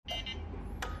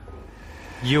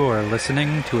You're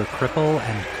listening to a Cripple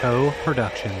and Co.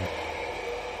 production.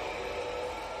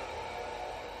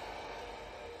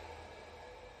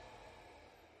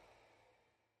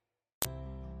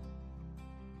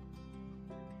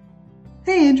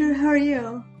 Hey Andrew, how are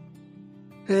you?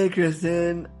 Hey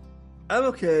Kristen, I'm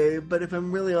okay, but if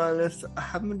I'm really honest, I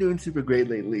haven't been doing super great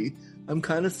lately. I'm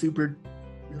kind of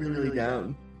really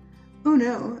down. Oh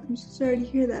no, I'm so sorry to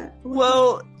hear that.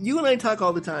 Well, you and I talk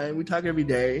all the time. We talk every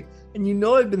day, and you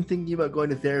know I've been thinking about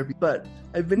going to therapy, but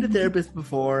I've been to therapists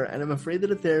before, and I'm afraid that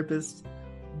a therapist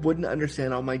wouldn't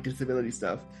understand all my disability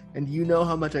stuff. And you know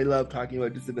how much I love talking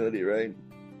about disability, right?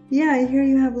 Yeah, I hear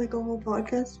you have like a whole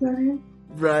podcast about it.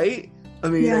 Right? I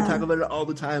mean, Yeah. I talk about it all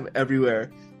the time, everywhere.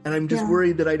 And I'm just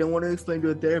worried that I don't want to explain to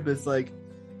a therapist, like,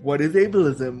 what is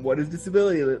ableism? What is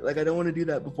disability? Like, I don't want to do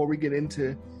that before we get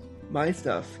into my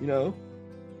stuff, you know?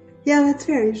 Yeah, that's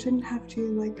fair. You shouldn't have to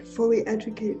like fully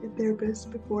educate a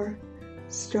therapist before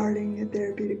starting a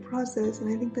therapeutic process.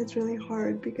 And I think that's really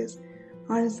hard because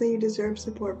honestly, you deserve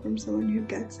support from someone who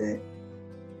gets it.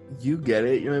 You get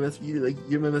it. You're my best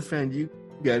friend. You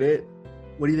get it.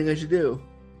 What do you think I should do?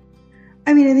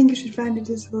 I mean, I think you should find a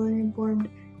disability-informed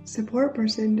support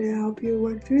person to help you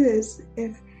work through this.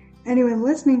 If anyone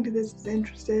listening to this is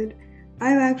interested,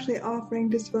 I'm actually offering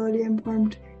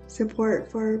disability-informed support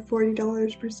for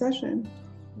 $40 per session.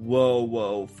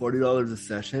 Whoa, $40 a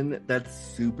session? That's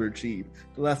super cheap.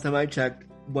 The last time I checked,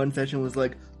 one session was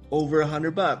like over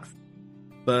 $100.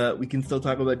 But we can still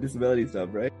talk about disability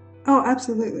stuff, right? Oh,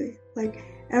 absolutely. Like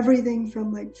everything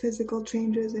from like physical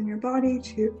changes in your body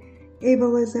to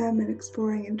ableism and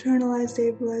exploring internalized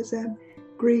ableism,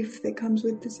 grief that comes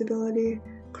with disability,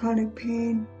 chronic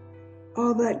pain,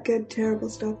 all that good, terrible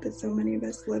stuff that so many of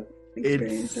us live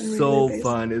experience on a It's regular so basis.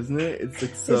 fun, isn't it? It's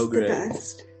like so It's great. the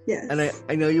best. Yes. And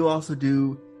I know you also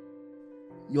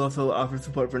offer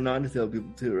support for non-disabled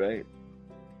people too, right?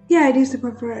 Yeah, I do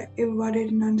support for able-bodied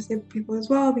and non-disabled people as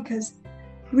well because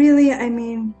really, I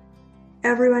mean,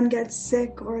 everyone gets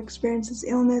sick or experiences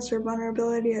illness or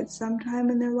vulnerability at some time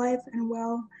in their life, and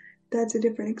while that's a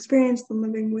different experience than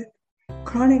living with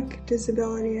chronic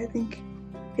disability, I think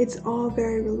it's all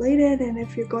very related, and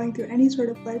if you're going through any sort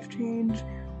of life change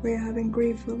where you're having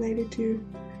grief related to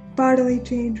bodily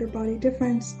change or body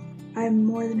difference, I'm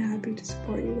more than happy to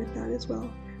support you with that as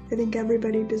well. I think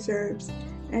everybody deserves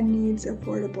and needs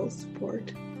affordable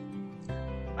support.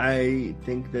 I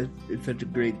think that it's such a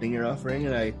great thing you're offering,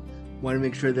 and I want to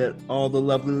make sure that all the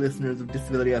lovely listeners of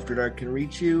Disability After Dark can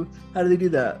reach you. How do they do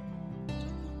that?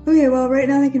 Okay, well, right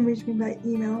now they can reach me by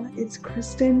email. It's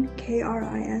Kristen,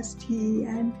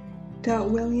 Kristen,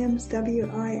 .Williams,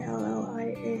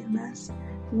 WILLIAMS,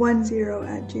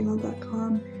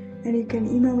 10@gmail.com. And you can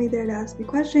email me there to ask me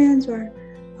questions or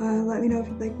let me know if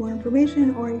you'd like more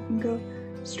information, or you can go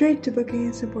straight to booking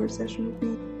a support session with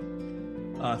me.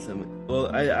 Awesome.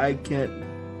 Well, I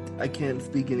can't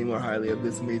speak any more highly of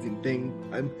this amazing thing.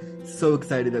 I'm so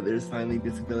excited that there's finally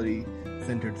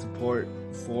disability-centered support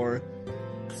for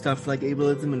stuff like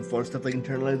ableism and for stuff like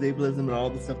internalized ableism and all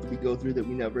the stuff that we go through that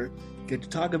we never get to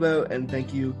talk about. And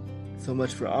thank you so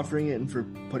much for offering it and for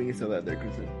putting yourself out there,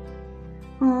 Kristen.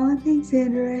 Aw, thanks,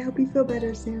 Andrew. I hope you feel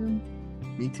better soon.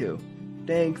 Me too.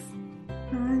 Thanks.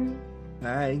 Bye.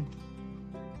 Bye.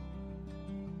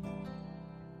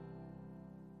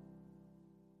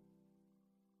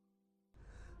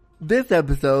 This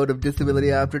episode of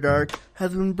Disability After Dark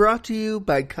has been brought to you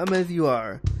by Come As You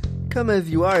Are. Come As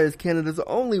You Are is Canada's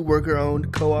only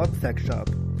worker-owned co-op sex shop.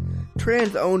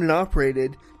 Trans-owned and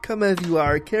operated, Come As You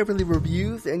Are carefully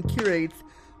reviews and curates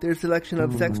their selection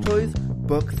of sex toys,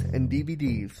 books, and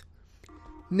DVDs.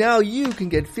 Now you can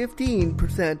get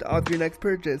 15% off your next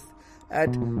purchase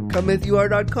at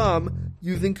comeasyouare.com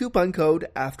using coupon code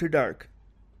AFTERDARK.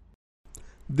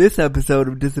 This episode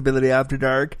of Disability After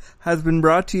Dark has been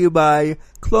brought to you by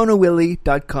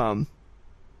ClonaWilly.com.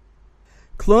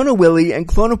 ClonaWilly and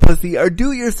ClonaPussy are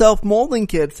do-it-yourself molding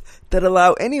kits that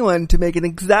allow anyone to make an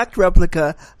exact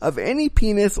replica of any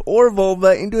penis or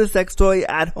vulva into a sex toy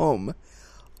at home.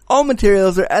 All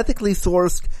materials are ethically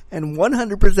sourced and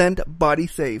 100% body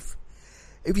safe.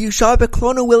 If you shop at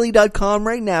ClonaWilly.com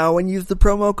right now and use the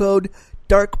promo code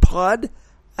DARKPOD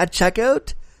at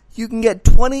checkout, you can get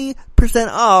 20%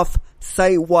 off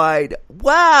site-wide.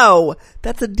 Wow!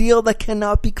 That's a deal that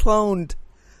cannot be cloned.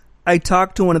 I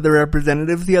talked to one of the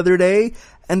representatives the other day,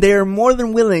 and they are more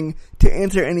than willing to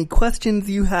answer any questions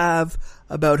you have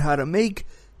about how to make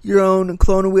your own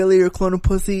Clone-A-Willy or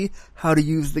Clone-A-Pussy, how to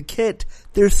use the kit.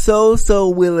 They're so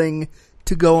willing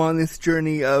to go on this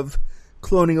journey of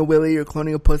cloning a Willy or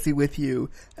cloning a Pussy with you,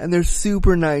 and they're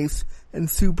super nice and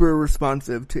super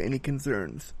responsive to any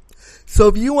concerns. So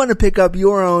if you want to pick up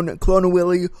your own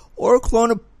Clone-A-Willy or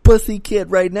Clone-A-Pussy kit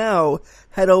right now,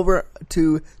 head over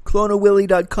to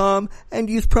cloneawilly.com and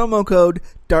use promo code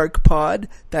DARKPOD,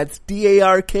 that's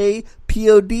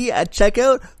DARKPOD at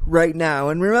checkout right now.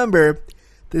 And remember,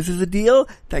 this is a deal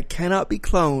that cannot be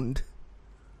cloned.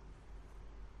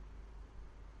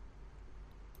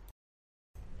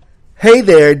 Hey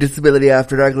there, Disability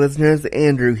After Dark listeners,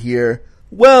 Andrew here.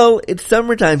 Well, it's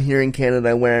summertime here in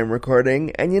Canada where I'm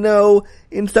recording, and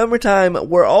in summertime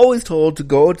we're always told to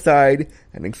go outside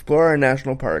and explore our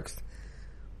national parks.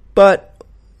 But,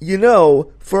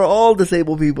 for all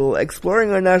disabled people,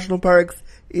 exploring our national parks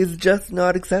is just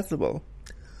not accessible.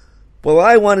 Well,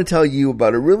 I want to tell you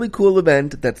about a really cool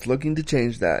event that's looking to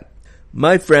change that.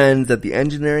 My friends at the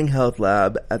Engineering Health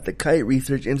Lab at the Kite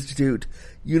Research Institute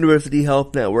University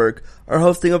Health Network are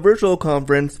hosting a virtual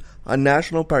conference on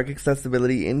national park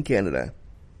accessibility in Canada.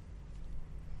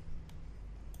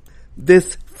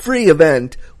 This free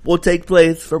event will take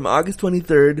place from August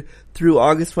 23rd through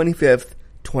August 25th,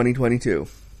 2022.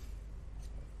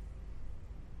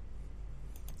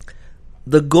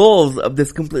 The goals of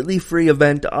this completely free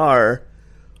event are: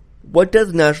 what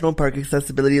does national park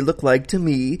accessibility look like to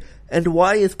me, and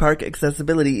why is park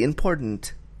accessibility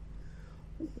important?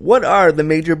 What are the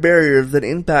major barriers that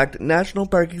impact national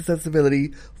park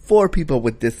accessibility for people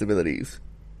with disabilities?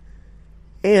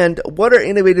 And what are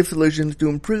innovative solutions to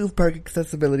improve park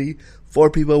accessibility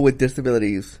for people with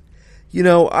disabilities?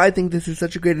 I think this is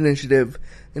such a great initiative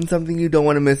and something you don't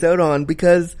want to miss out on,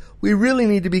 because we really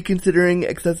need to be considering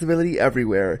accessibility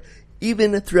everywhere,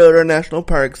 even throughout our national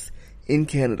parks in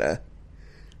Canada.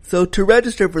 So to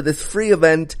register for this free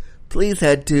event, please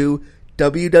head to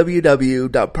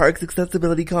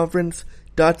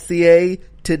www.parksaccessibilityconference.ca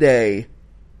today.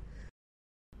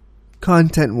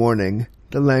 Content warning.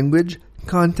 The language,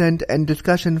 content, and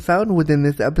discussion found within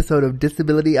this episode of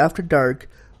Disability After Dark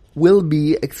will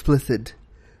be explicit.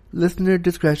 Listener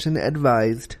discretion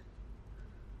advised.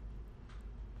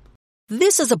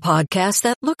 This is a podcast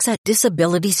that looks at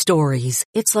disability stories.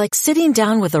 It's like sitting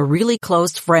down with a really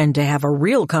close friend to have a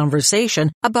real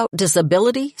conversation about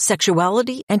disability,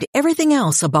 sexuality, and everything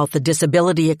else about the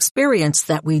disability experience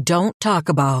that we don't talk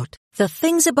about. The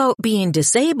things about being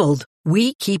disabled,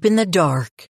 we keep in the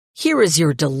dark. Here is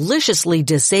your deliciously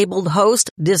disabled host,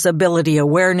 disability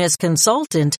awareness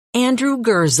consultant, Andrew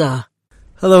Gurza.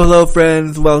 Hello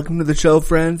friends, welcome to the show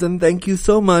friends, and thank you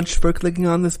so much for clicking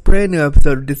on this brand new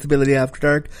episode of Disability After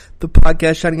Dark, the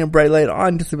podcast shining a bright light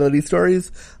on disability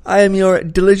stories. I am your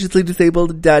deliciously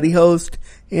disabled daddy host,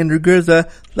 Andrew Gurza.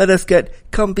 Let us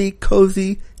get comfy,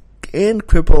 cozy, and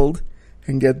crippled,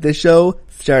 and get this show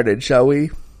started, shall we?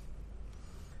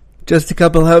 Just a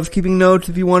couple housekeeping notes.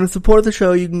 If you want to support the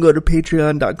show, you can go to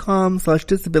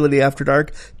patreon.com/disabilityafterdark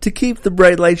to keep the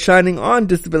bright light shining on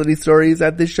disability stories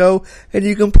at this show, and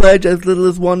you can pledge as little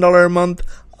as $1 a month,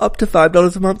 up to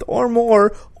 $5 a month or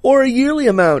more, or a yearly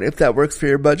amount if that works for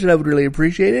your budget. I would really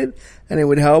appreciate it, and it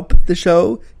would help the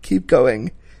show keep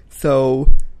going. So,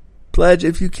 pledge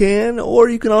if you can, or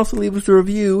you can also leave us a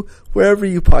review wherever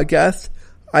you podcast.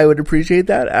 I would appreciate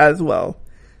that as well.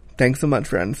 Thanks so much,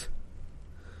 friends.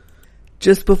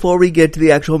 Just before we get to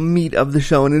the actual meat of the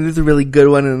show, and it is a really good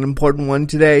one and an important one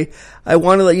today, I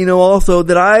want to let you know also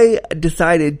that I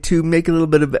decided to make a little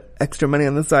bit of extra money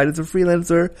on the side as a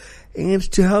freelancer, and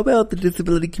to help out the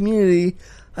disability community,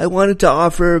 I wanted to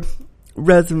offer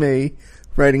resume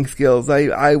writing skills.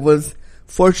 I was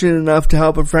fortunate enough to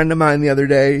help a friend of mine the other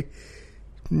day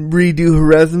redo her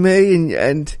resume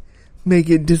and make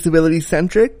it disability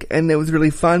centric, and it was really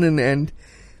fun and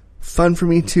fun for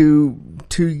me to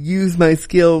use my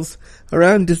skills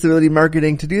around disability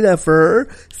marketing to do that for her.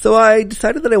 So I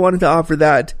decided that I wanted to offer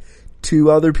that to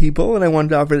other people, and I wanted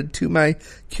to offer it to my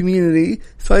community.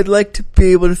 So I'd like to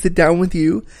be able to sit down with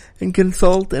you and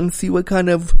consult and see what kind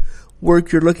of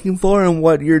work you're looking for and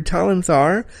what your talents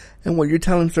are and what your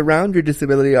talents around your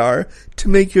disability are to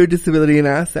make your disability an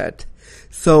asset.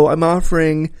 So I'm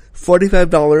offering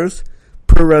 $45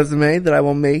 per resume that I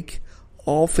will make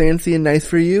all fancy and nice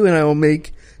for you, and I will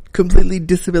make completely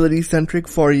disability centric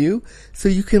for you, so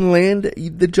you can land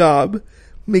the job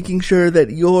making sure that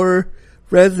your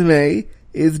resume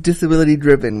is disability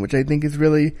driven, which I think is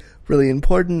really, really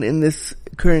important in this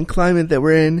current climate that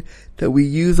we're in, that we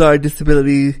use our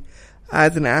disability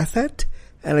as an asset.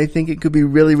 And I think it could be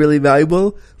really, really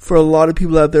valuable for a lot of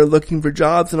people out there looking for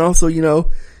jobs. And also,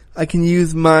 I can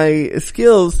use my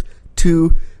skills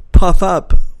to puff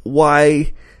up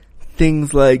why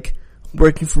things like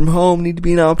working from home need to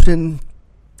be an option,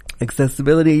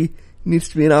 accessibility needs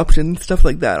to be an option, stuff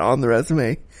like that on the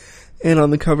resume and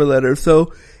on the cover letter.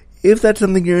 So if that's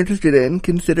something you're interested in,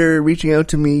 consider reaching out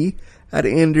to me at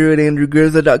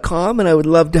andrew@andrewgurza.com, and I would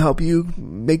love to help you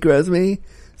make a resume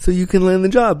so you can land the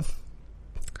job.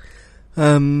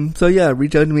 So yeah,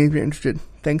 reach out to me if you're interested.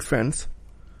 Thanks, friends.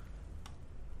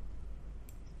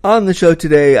 On the show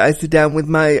today, I sit down with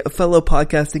my fellow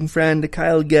podcasting friend,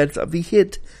 Kyle Getz, of the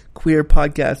hit queer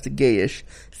podcast Gayish.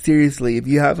 Seriously, if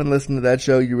you haven't listened to that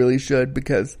show, you really should,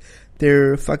 because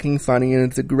they're fucking funny and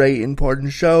it's a great,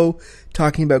 important show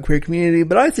talking about queer community.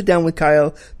 But I sit down with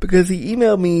Kyle because he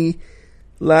emailed me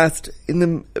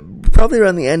probably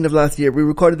around the end of last year. We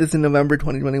recorded this in November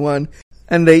 2021,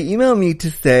 and they emailed me to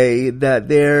say that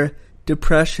their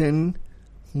depression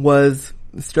was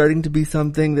starting to be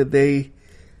something that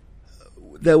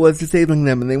was disabling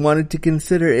them, and they wanted to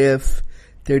consider if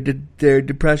their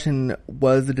depression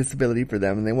was a disability for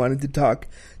them, and they wanted to talk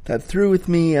that through with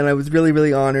me. And I was really,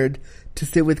 really honored to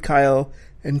sit with Kyle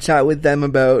and chat with them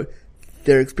about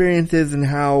their experiences and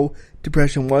how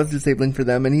depression was disabling for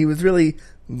them. And he was really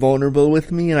vulnerable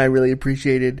with me, and I really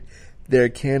appreciated their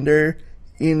candor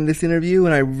in this interview,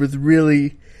 and I was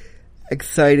really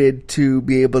excited to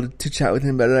be able to chat with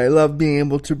him about it. I love being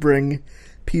able to bring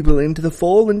people into the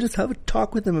fold and just have a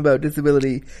talk with them about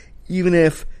disability, even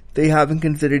if they haven't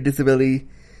considered disability,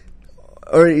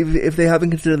 or if they haven't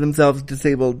considered themselves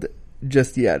disabled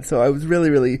just yet. So I was really,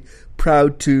 really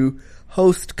proud to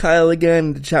host Kyle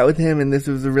again, to chat with him, and this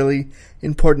was a really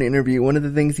important interview. One of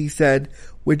the things he said,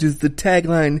 which is the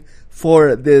tagline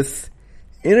for this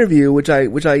interview, which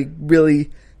I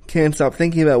really can't stop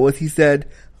thinking about, was he said,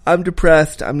 "I'm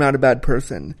depressed, I'm not a bad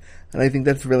person." And I think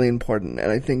that's really important,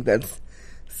 and I think that's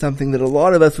something that a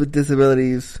lot of us with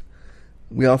disabilities,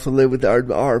 we also live with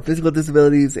our physical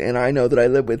disabilities, and I know that I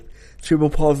live with cerebral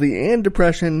palsy and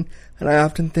depression, and I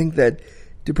often think that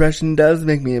depression does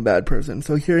make me a bad person.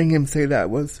 So hearing him say that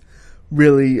was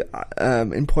really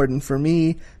important for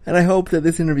me, and I hope that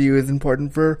this interview is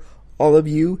important for all of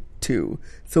you too.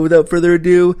 So without further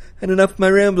ado, and enough of my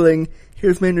rambling,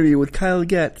 here's my interview with Kyle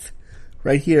Getz,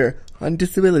 right here on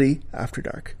Disability After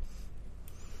Dark.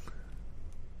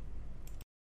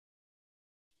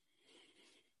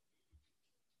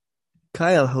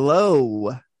 Kyle,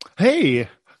 hello. Hey,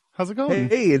 how's it going?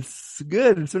 Hey, it's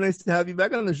good. It's so nice to have you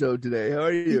back on the show today. How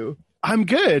are you? I'm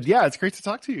good. Yeah, it's great to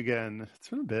talk to you again. It's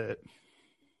been a bit.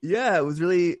 Yeah, it was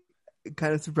really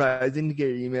kind of surprising to get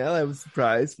your email. I was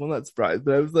surprised. Well, not surprised,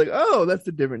 but I was like, oh, that's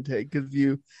a different take, because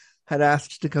you had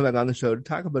asked to come back on the show to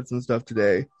talk about some stuff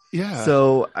today. Yeah.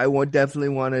 So I would definitely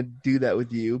want to do that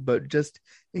with you, but just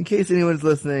in case anyone's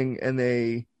listening and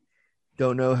they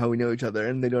don't know how we know each other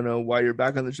and they don't know why you're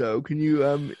back on the show, can you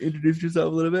introduce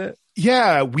yourself a little bit?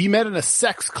 Yeah, we met in a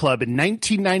sex club in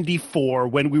 1994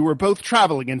 when we were both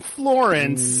traveling in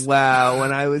Florence. Wow,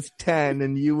 when I was 10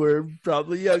 and you were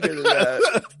probably younger than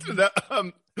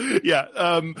that.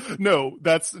 No,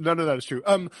 none of that is true.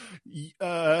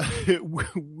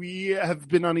 We have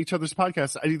been on each other's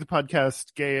podcasts. I do the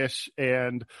podcast Gayish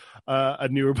and a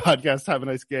newer podcast, Have a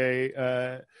Nice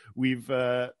Gay. We've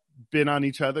been on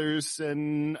each other's,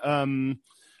 and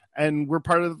we're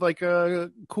part of like a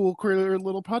cool queer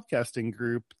little podcasting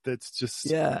group that's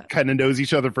just kind of knows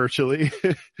each other virtually.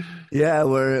 Yeah,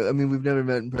 we've never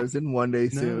met in person. One day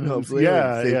soon, hopefully.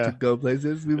 Yeah, safe to go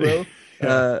places, we will.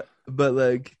 But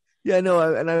I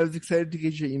was excited to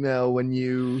get your email when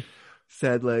you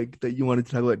said like that you wanted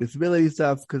to talk about disability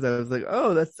stuff, because I was like,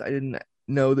 oh, I didn't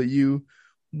know that you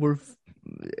were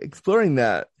exploring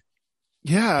that.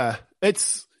 Yeah,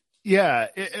 I've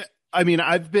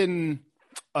been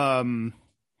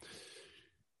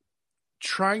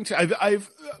trying to.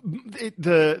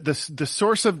 The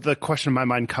source of the question in my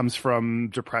mind comes from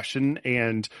depression,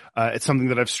 and it's something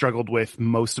that I've struggled with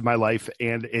most of my life,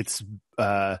 and it's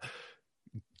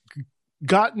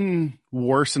gotten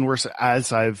worse and worse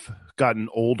as I've gotten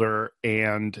older,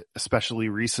 and especially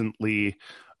recently,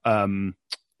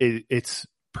 it's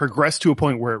progressed to a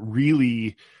point where it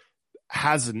really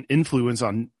has an influence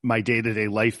on my day-to-day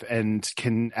life and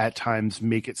can at times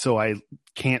make it so I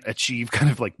can't achieve kind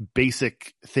of like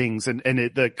basic things. And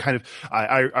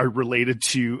I related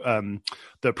to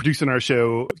the producer on our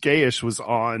show, Gayish, was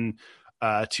on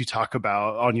to talk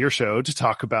about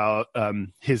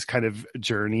his kind of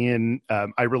journey. And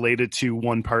I related to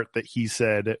one part that he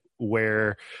said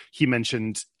where he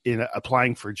mentioned in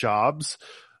applying for jobs,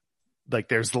 like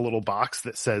there's the little box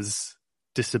that says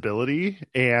disability,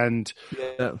 and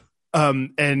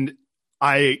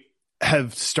I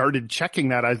have started checking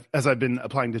that as I've been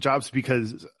applying to jobs,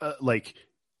 because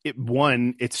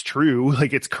it's true,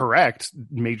 like it's correct.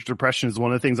 Major depression is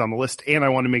one of the things on the list, and I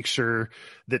want to make sure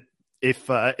that if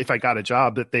I got a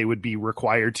job, that they would be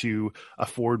required to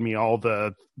afford me all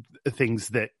the things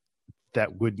that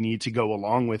would need to go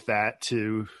along with that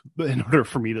in order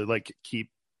for me to like keep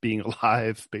being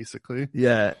alive, basically.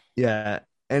 Yeah.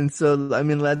 And so, I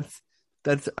mean, first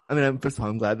of all,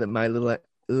 I'm glad that my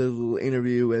little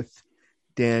interview with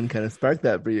Dan kind of sparked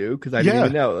that for you, because I didn't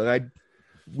even know. Like,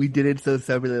 we did it so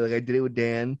separately. Like, I did it with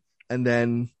Dan, and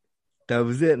then that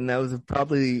was it. And that was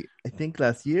probably, I think,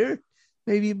 last year,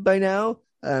 maybe by now.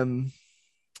 And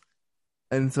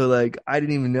so, like, I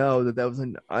didn't even know that was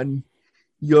on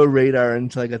your radar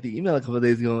until I got the email a couple of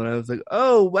days ago, and I was like,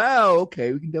 oh, wow,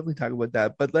 okay, we can definitely talk about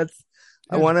that. But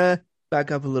I want to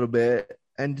back up a little bit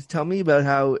and just tell me about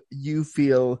how you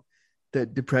feel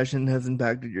that depression has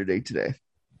impacted your day today.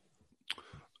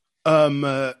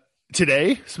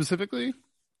 Today, specifically?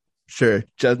 Sure,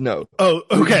 just no. Oh,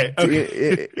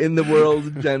 okay. In the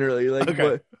world generally, like,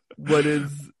 okay.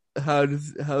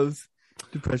 How's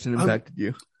depression impacted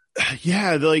you?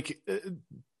 Yeah, like,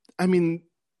 I mean,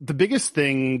 the biggest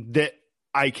thing that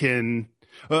I can,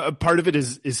 part of it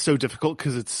is so difficult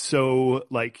because it's so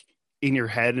like in your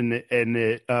head, and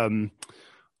it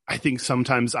I think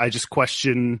sometimes I just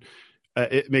question.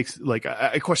 It makes like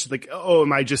I question like, oh,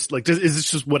 am I just like, is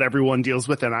this just what everyone deals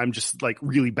with, and I'm just like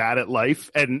really bad at life,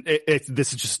 and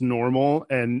this is just normal?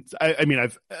 And I mean,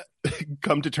 I've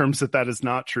come to terms that is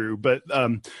not true. But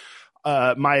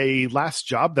my last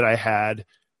job that I had,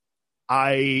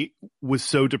 I was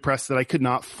so depressed that I could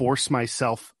not force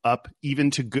myself up even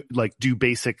to do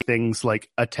basic things like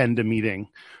attend a meeting.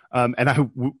 And I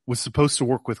was supposed to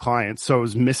work with clients, so I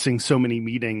was missing so many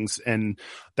meetings. And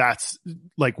that's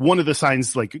like one of the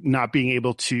signs, like not being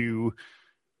able to,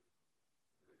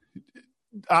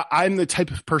 I'm the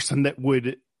type of person that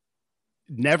would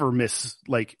never miss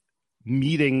like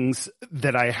meetings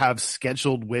that I have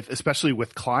scheduled with, especially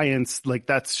with clients. Like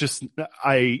that's just,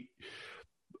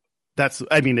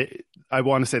 I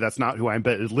want to say that's not who I am,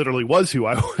 but it literally was who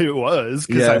I was,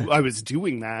 because I was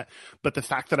doing that. But the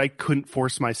fact that I couldn't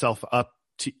force myself up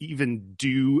to even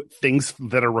do things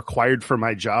that are required for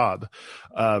my job,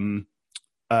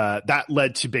 that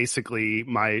led to basically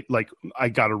I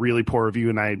got a really poor review,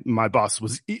 and my boss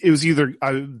she was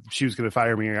going to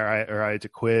fire me or I had to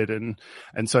quit. And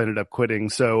so I ended up quitting.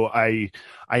 So I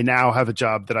now have a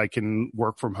job that I can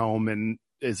work from home and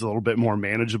is a little bit more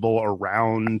manageable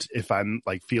around if I'm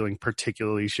like feeling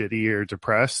particularly shitty or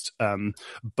depressed.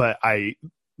 But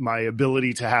my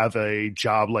ability to have a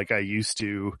job like I used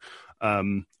to,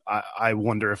 I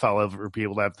wonder if I'll ever be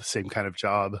able to have the same kind of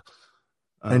job.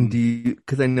 And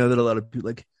because I know that a lot of people,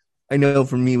 like, I know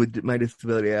for me with my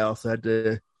disability, I also had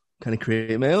to kind of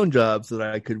create my own job so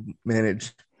that I could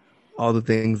manage all the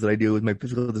things that I do with my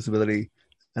physical disability.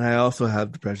 And I also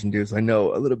have depression too. So I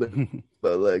know a little bit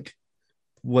about like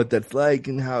what that's like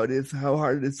and how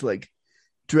hard it is to like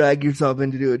drag yourself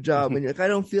in to do a job and you're like, I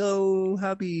don't feel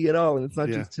happy at all. And it's not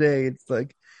just today, it's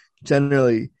like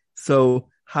generally. So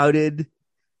did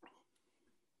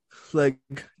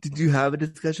you have a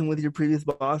discussion with your previous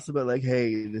boss about like,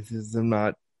 hey,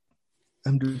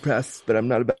 I'm depressed, but I'm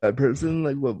not a bad person?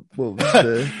 Like, what was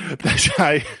the...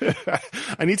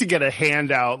 I need to get a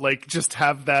handout, like just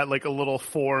have that like a little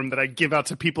form that I give out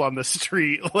to people on the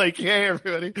street. Like, hey,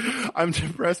 everybody, I'm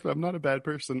depressed, but I'm not a bad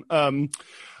person. No,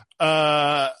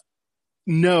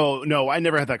 I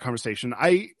never had that conversation.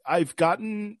 I've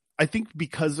gotten, I think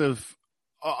because of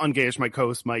on Gayish, my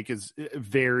co-host Mike is a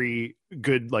very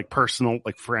good, like personal,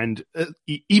 like friend.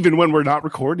 Even when we're not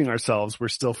recording ourselves, we're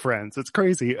still friends. It's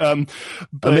crazy. But,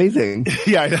 amazing.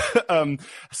 Yeah.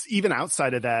 Even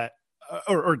outside of that,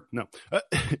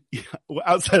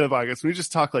 outside of August, we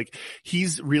just talk, like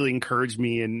he's really encouraged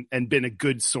me and been a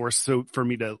good source for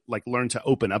me to like learn to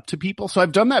open up to people. So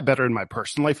I've done that better in my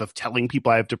personal life of telling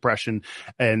people I have depression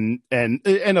and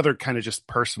other kind of just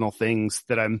personal things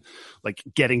that I'm like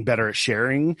getting better at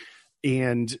sharing.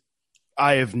 And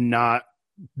I have not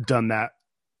done that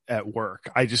at work.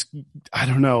 I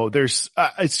don't know.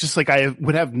 It's just like, I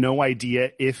would have no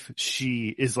idea if she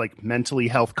is like mentally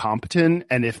health competent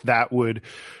and if that would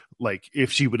like,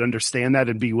 if she would understand that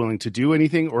and be willing to do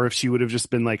anything, or if she would have just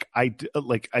been like, I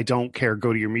don't care,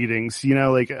 go to your meetings,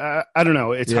 like, I don't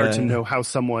know. It's hard to know how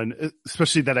someone,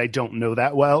 especially that I don't know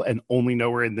that well and only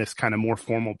know we're in this kind of more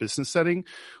formal business setting,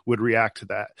 would react to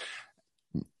that.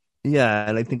 Yeah.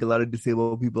 And I think a lot of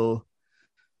disabled people,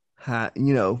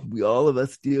 all of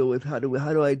us deal with how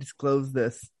do I disclose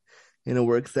this in a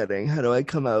work setting? How do I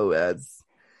come out as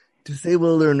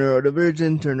disabled or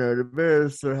neurodivergent or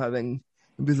neurodiverse or having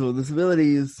invisible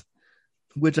disabilities,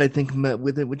 which I think mental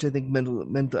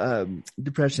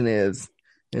depression is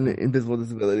an invisible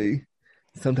disability.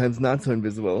 sometimes not so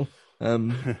invisible.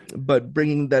 But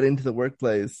bringing that into the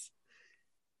workplace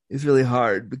is really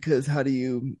hard because how do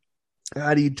you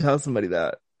tell somebody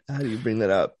that? How do you bring that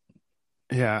up?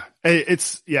 Yeah,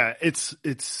 it's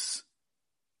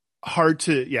hard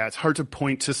to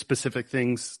point to specific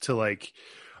things to like.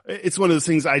 It's one of those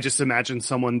things I just imagine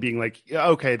someone being like, yeah,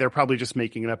 okay, they're probably just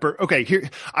making it up. Or, okay, here,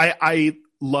 I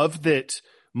love that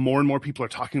more and more people are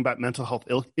talking about mental health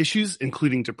issues,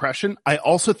 including depression. I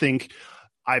also think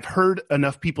I've heard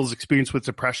enough people's experience with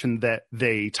depression that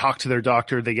they talk to their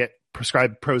doctor, they get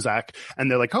prescribed Prozac, and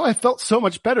they're like, oh, I felt so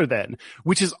much better then,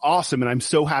 which is awesome. And I'm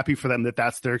so happy for them that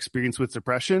that's their experience with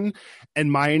depression.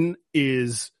 And mine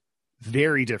is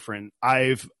very different.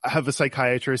 I have a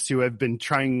psychiatrist who I've been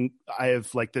trying. I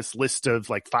have like this list of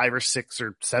like 5 or 6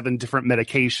 or 7 different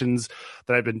medications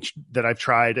that I've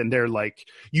tried. And they're like,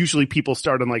 usually people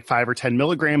start on like 5 or 10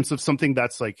 milligrams of something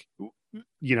that's like,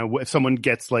 you know, if someone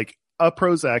gets like a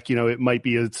Prozac, you know, it might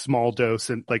be a small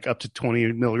dose and like up to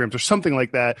 20 milligrams or something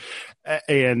like that.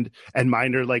 And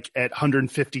mine are like at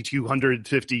 150,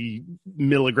 250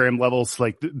 milligram levels,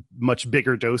 like much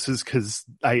bigger doses. Cause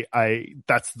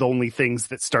that's the only things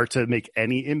that start to make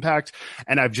any impact.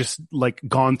 And I've just like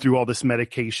gone through all this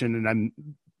medication and I'm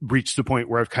reached the point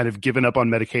where I've kind of given up on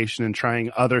medication and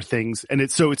trying other things. And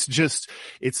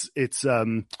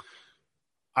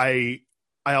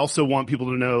I also want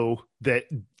people to know that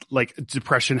like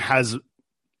depression has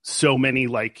so many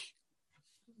like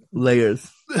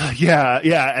layers. Yeah.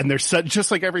 And there's just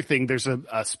like everything, there's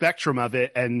a spectrum of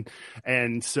it.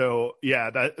 And so,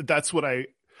 yeah, that's what I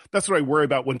worry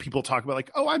about when people talk about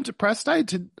like, oh, I'm depressed. I had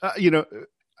to,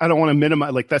 I don't want to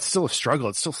minimize, like that's still a struggle.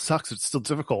 It still sucks. It's still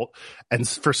difficult. And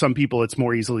for some people it's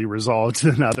more easily resolved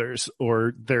than others,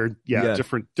 or they're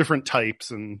different types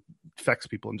and affects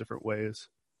people in different ways.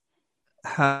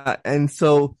 And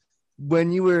so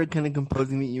when you were kind of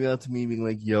composing the email to me being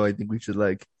like, yo, I think we should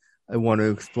like, I want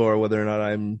to explore whether or not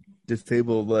I'm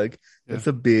disabled. Like it's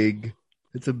a big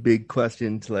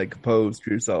question to like pose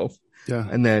to yourself. Yeah.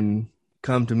 And then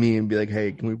come to me and be like,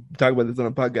 hey, can we talk about this on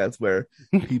a podcast where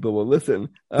people will listen?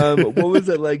 What was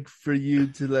it like for you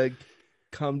to like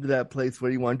come to that place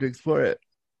where you wanted to explore it?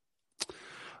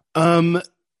 I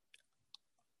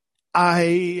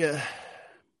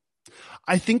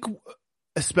think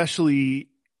especially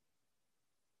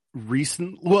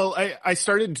recent. Well, I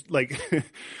started like,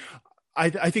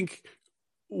 I think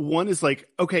one is like,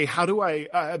 okay, how do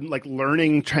I'm like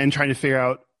learning, trying to figure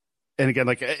out. And again,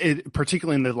 like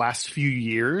particularly in the last few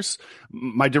years,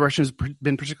 my depression has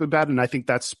been particularly bad. And I think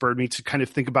that spurred me to kind of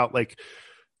think about like,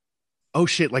 oh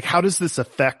shit, like how does this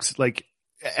affect, like,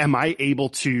 am I able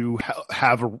to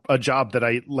have a job that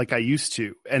I used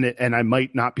to? And I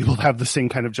might not be able to have the same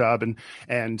kind of job.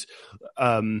 And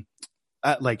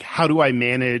like, how do I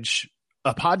manage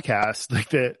a podcast like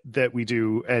that we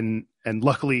do? And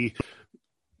luckily,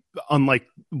 unlike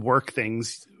work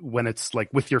things, when it's like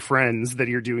with your friends that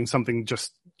you're doing something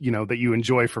just, that you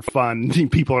enjoy for fun,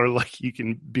 people are like, you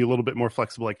can be a little bit more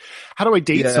flexible. Like, how do I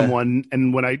date someone?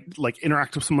 And when I like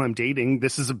interact with someone I'm dating,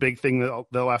 this is a big thing that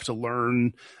they'll have to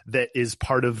learn that is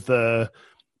part of the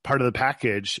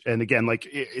package. And again, like,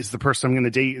 is the person I'm going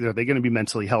to date, are they going to be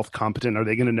mentally health competent? Are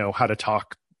they going to know how to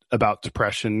talk about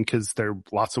depression? Because there are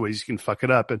lots of ways you can fuck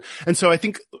it up. And so I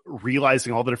think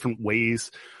realizing all the different ways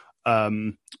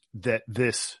that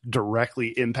this directly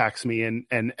impacts me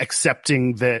and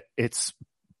accepting that it's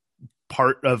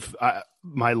part of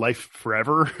my life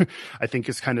forever, I think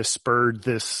has kind of spurred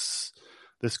this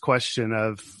question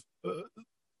of,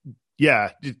 is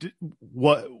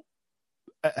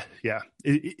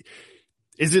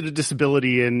it a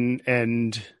disability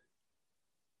and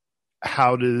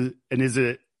how to, and is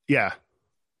it, I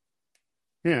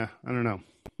don't know.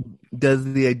 Does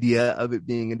the idea of it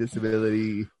being a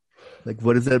disability, like,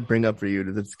 what does that bring up for you?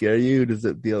 Does it scare you? Does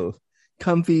it feel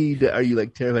comfy? Are you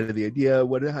like terrified of the idea?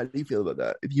 How do you feel about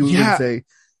that? If you were to say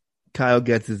Kyle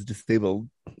Getz is disabled,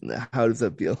 how does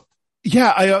that feel?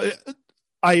 Yeah,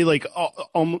 I like,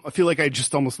 I feel like I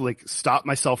just almost like stopped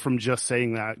myself from just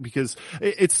saying that, because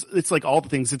it's like all the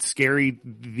things. It's scary,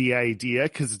 the idea,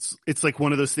 because it's like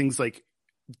one of those things, like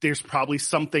there's probably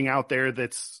something out there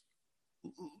that's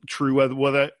true,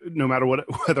 whether no matter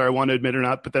whether I want to admit or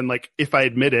not. But then like if I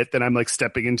admit it, then I'm like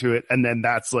stepping into it, and then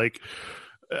that's like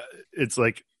it's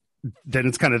like then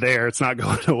it's kind of there. It's not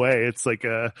going away. It's like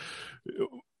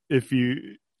if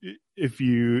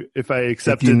I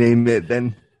accept if you it, name it,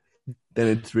 then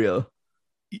it's real.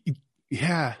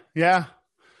 Yeah.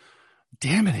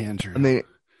 Damn it, Andrew. I mean,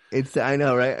 I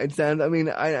know, right?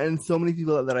 And so many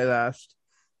people that I've asked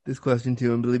this question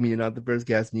too, and believe me, you're not the first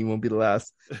guest and you won't be the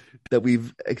last that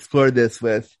we've explored this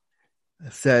with,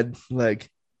 said,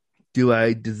 like, do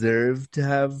I deserve to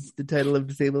have the title of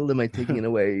disabled? Am I taking it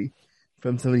away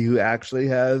from somebody who actually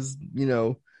has,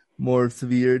 more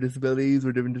severe disabilities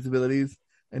or different disabilities?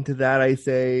 And to that I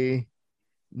say,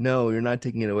 no, you're not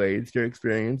taking it away. It's your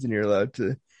experience and you're allowed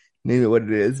to name it what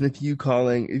it is. And if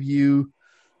you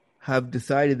have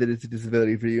decided that it's a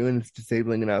disability for you and it's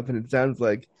disabling enough, and it sounds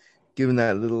like, given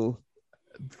that little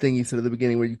thing you said at the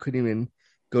beginning where you couldn't even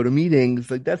go to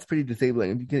meetings, like, that's pretty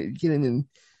disabling. If you can't even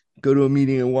go to a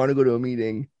meeting or want to go to a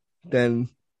meeting, then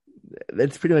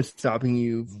that's pretty much stopping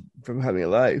you from having a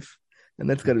life. And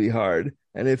that's got to be hard.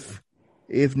 And if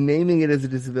naming it as a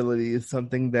disability is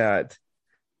something that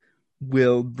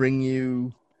will bring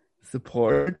you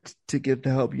support to get the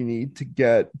help you need to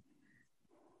get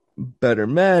better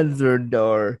meds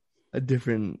or a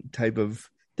different type of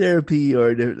therapy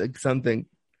or like something,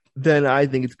 then I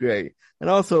think it's great. And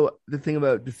also the thing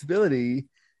about disability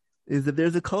is that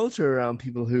there's a culture around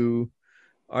people who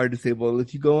are disabled.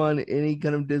 If you go on any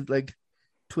kind of like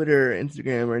Twitter,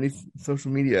 Instagram, or any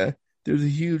social media, there's a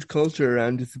huge culture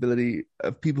around disability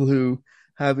of people who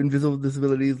have invisible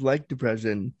disabilities like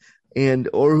depression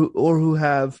or who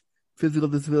have physical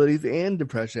disabilities and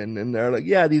depression, and they're like,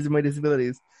 yeah, these are my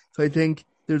disabilities. So I think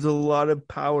there's a lot of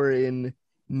power in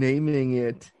naming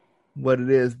it what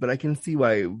it is, but I can see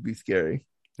why it would be scary.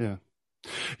 Yeah.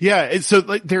 So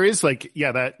like there is like,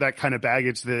 that kind of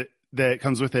baggage that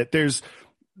comes with it. There's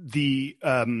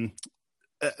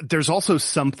there's also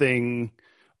something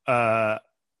like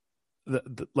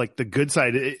the good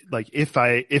side. Like if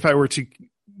I were to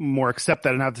more accept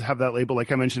that and have that label,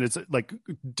 like I mentioned, it's like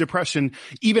depression,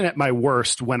 even at my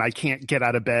worst, when I can't get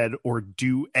out of bed or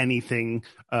do anything,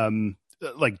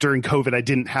 like during COVID, I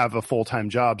didn't have a full-time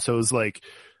job. So it was like,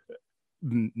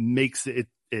 makes it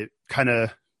kind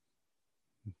of,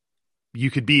 you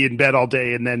could be in bed all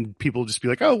day and then people just be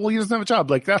like, oh, well, he doesn't have a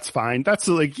job. Like, that's fine. That's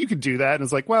like, you could do that. And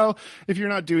it's like, well, if you're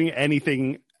not doing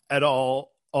anything at all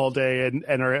day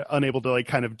and are unable to like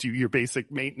kind of do your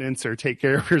basic maintenance or take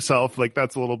care of yourself, like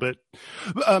that's a little bit,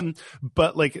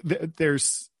 but like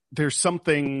there's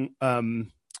something,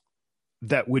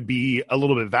 that would be a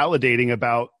little bit validating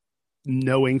about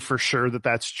knowing for sure that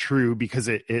that's true, because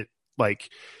it like,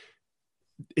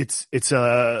 it's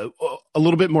a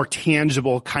little bit more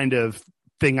tangible kind of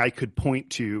thing I could point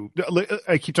to.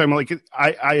 I keep talking about like,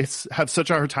 I have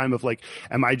such a hard time of like,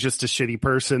 am I just a shitty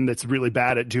person that's really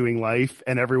bad at doing life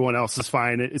and everyone else is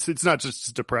fine? It's not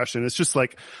just depression. It's just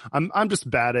like, I'm just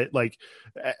bad at like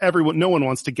no one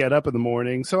wants to get up in the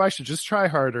morning, so I should just try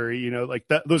harder. Like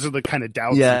that, those are the kind of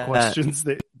doubts and questions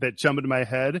that jump into my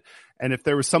head. And if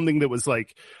there was something that was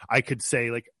like, I could say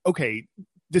like, okay,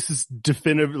 this is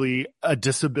definitively a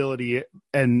disability,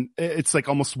 and it's like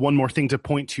almost one more thing to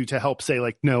point to help say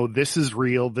like, no, this is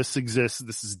real, this exists,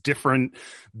 this is different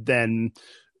than,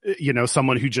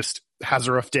 someone who just has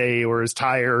a rough day or is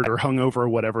tired or hungover or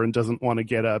whatever and doesn't want to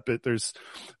get up. There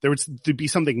would be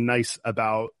something nice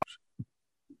about.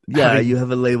 Yeah, you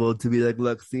have a label to be like,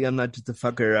 look, see, I'm not just a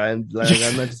fucker. I'm not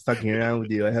just fucking around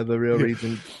with you. I have a real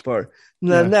reason for.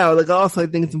 Now, like, also, I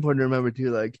think it's important to remember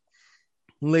too, like,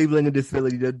 labeling a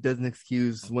disability doesn't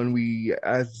excuse when we,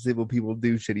 as disabled people,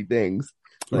 do shitty things,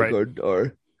 like, right,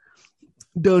 or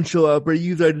don't show up or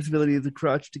use our disability as a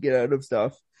crutch to get out of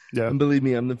stuff. Yeah. And believe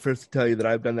me, I'm the first to tell you that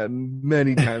I've done that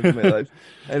many times in my life,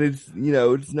 and it's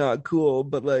it's not cool.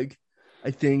 But like, I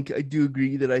do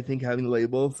agree that I think having a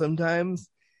label sometimes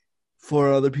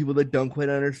for other people that don't quite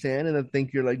understand and I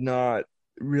think you're like not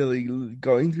really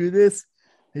going through this,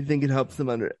 I think it helps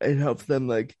them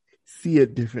like see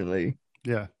it differently.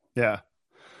 Yeah.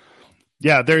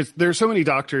 There's so many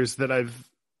doctors that I've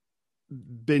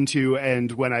been to,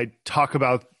 and when I talk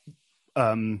about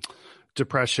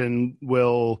depression,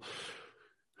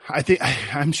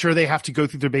 I'm sure they have to go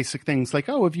through the basic things like,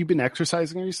 oh, have you been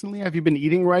exercising recently? Have you been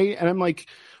eating right? And I'm like,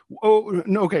 oh,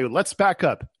 no, okay, let's back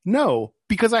up. No,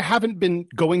 because I haven't been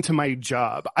going to my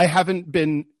job. I haven't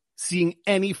been seeing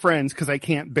any friends because I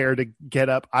can't bear to get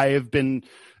up. I have been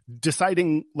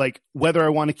deciding like whether I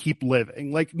want to keep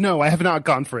living. Like, no, I have not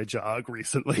gone for a jog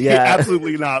recently. Yeah.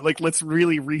 Absolutely not. Like, let's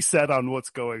really reset on what's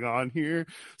going on here.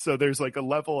 So there's like a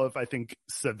level of, I think,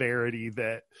 severity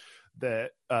that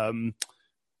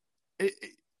it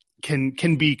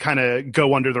can be kind of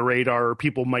go under the radar, or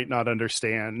people might not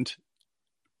understand.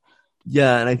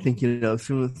 Yeah. And I think,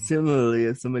 similarly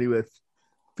as somebody with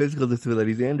physical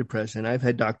disabilities and depression, I've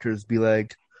had doctors be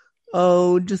like,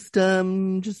 oh, just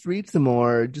read some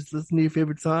more, just listen to your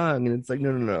favorite song. And it's like,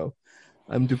 no.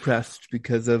 I'm depressed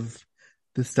because of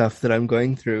the stuff that I'm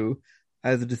going through.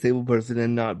 as a disabled person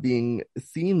and not being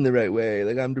seen the right way.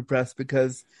 Like, I'm depressed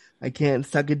because I can't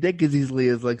suck a dick as easily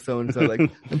as like so and so.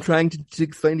 Like, I'm trying to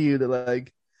explain to you that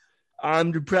like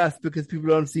I'm depressed because people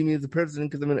don't see me as a person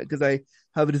because I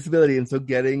have a disability, and so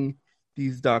getting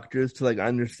these doctors to like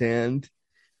understand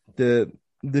the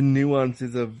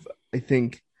nuances of, I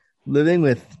think, living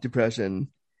with depression,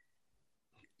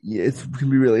 it can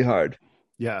be really hard.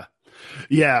 Yeah.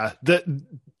 The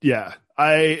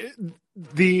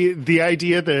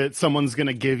idea that someone's going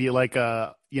to give you like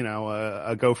a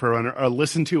go for a run or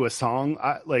listen to a song,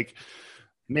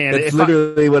 man, that's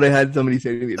literally what I had somebody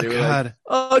say to me. They were like,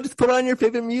 "Oh, just put on your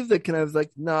favorite music," and I was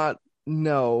like, no.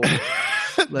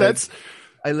 Like,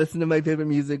 I listened to my favorite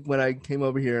music when I came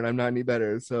over here, and I'm not any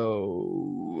better.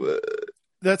 So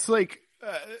that's like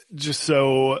just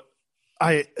so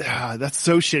that's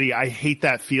so shitty. I hate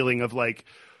that feeling of like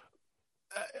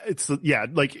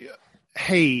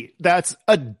hey, that's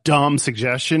a dumb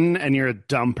suggestion, and you're a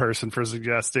dumb person for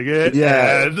suggesting it.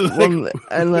 Yeah,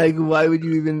 and why would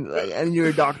you even? Like, and you're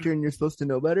a doctor, and you're supposed to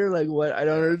know better. Like, what? I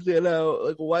don't understand how.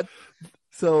 Like, what?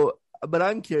 So, but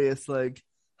I'm curious. Like,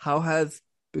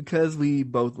 because we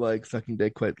both like sucking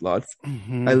dick quite lots.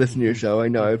 Mm-hmm. I listen to your show. I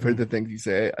know. I've heard the things you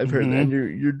say. I've heard, and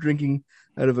you're drinking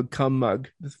out of a cum mug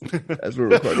as we're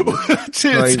recording.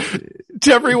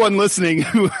 To everyone listening,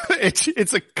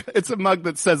 it's a mug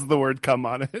that says the word cum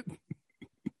on it.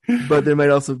 But there might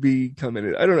also be cum in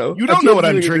it. I don't know. You don't know what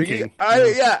I'm drinking.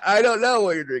 I don't know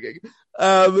what you're drinking.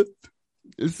 But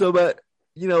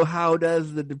how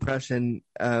does the depression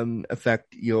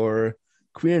affect your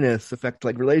queerness, affect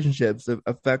like relationships,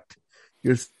 affect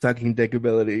your sucking dick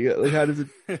ability? Like, how does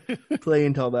it play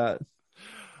into all that?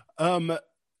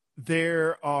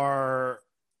 There are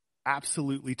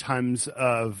absolutely times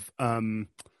of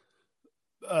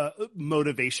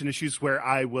motivation issues where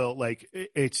I will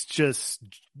it's just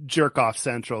jerk off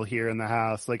central here in the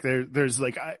house. Like there's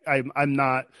like I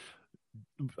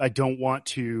don't want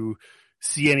to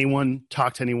see anyone,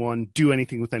 talk to anyone, do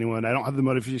anything with anyone. I don't have the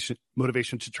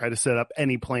motivation to try to set up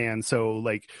any plan. So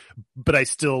but I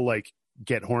still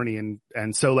get horny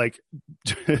and so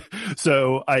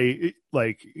so I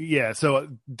so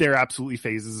there are absolutely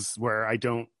phases where I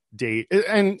don't date,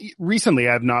 and recently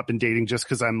I've not been dating just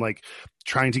because I'm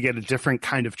trying to get a different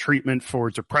kind of treatment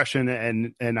for depression,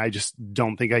 and I just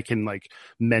don't think I can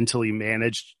mentally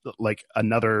manage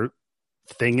another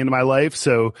thing in my life.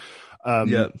 So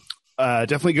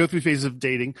definitely go through phases of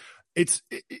dating.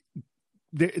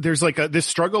 There's this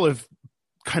struggle of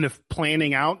kind of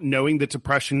planning out, knowing that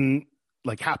depression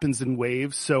happens in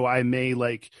waves. So I may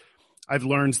I've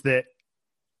learned that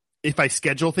if I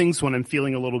schedule things when I'm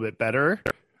feeling a little bit better,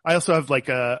 I also have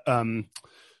kind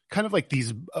of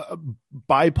these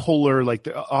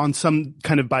bipolar, on some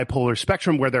kind of bipolar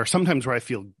spectrum where there are sometimes where I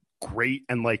feel great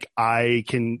and I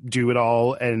can do it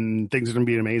all and things are going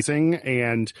to be amazing.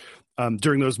 And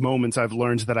during those moments, I've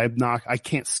learned that I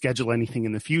can't schedule anything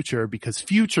in the future because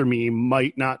future me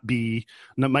might not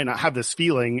have this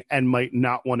feeling and might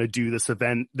not want to do this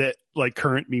event that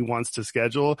current me wants to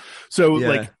schedule.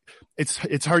 So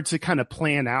it's hard to kind of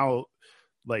plan out,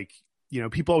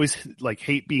 people always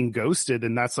hate being ghosted.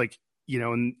 And that's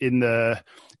in the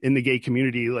gay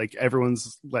community,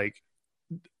 everyone's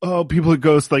oh, people who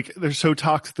ghost, they're so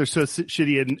toxic, they're so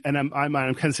shitty. And I'm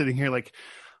kind of sitting here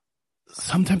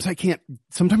sometimes I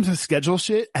schedule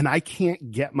shit and I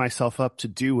can't get myself up to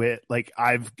do it.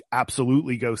 I've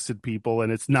absolutely ghosted people,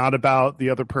 and it's not about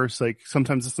the other person.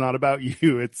 Sometimes it's not about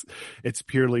you. It's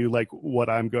purely what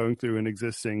I'm going through and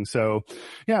existing. So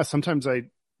yeah, sometimes I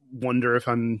wonder if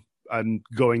I'm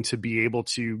going to be able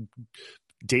to.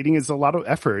 Dating is a lot of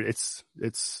effort. It's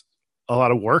a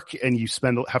lot of work, and you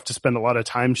have to spend a lot of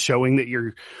time showing that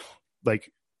you're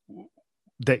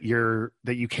that you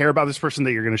care about this person,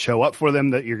 that you're going to show up for them,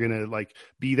 that you're going to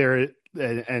be there,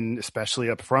 and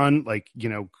especially up front,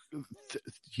 you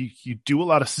do a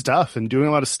lot of stuff, and doing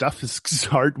a lot of stuff is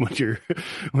hard when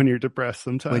you're depressed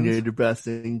sometimes. When you're depressed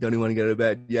and don't even want to go to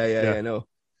bed. Yeah, I know.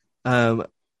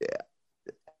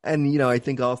 And I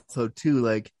think also too,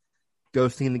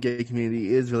 ghosting in the gay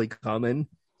community is really common,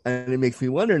 and it makes me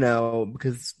wonder now,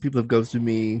 because people have ghosted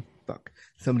me.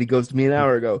 Somebody ghosted me an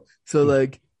hour ago. So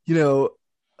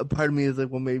a part of me is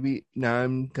well, maybe now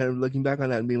I'm kind of looking back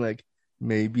on that and being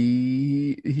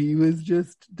maybe he was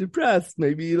just depressed.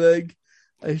 Maybe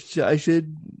I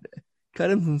should cut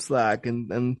him some slack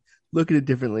and look at it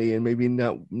differently, and maybe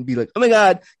not be oh my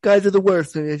God, guys are the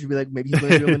worst. Maybe I should be maybe he's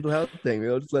going through a mental health thing.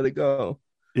 Maybe I'll just let it go.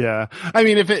 Yeah. I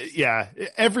mean,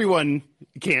 everyone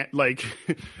can't like,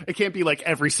 it can't be like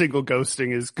every single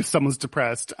ghosting is because someone's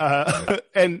depressed.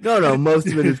 And No, most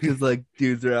of it is because like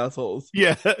dudes are assholes.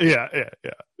 Yeah.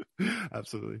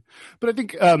 Absolutely. But I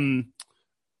think,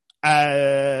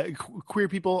 queer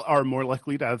people are more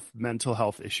likely to have mental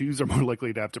health issues, are more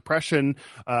likely to have depression,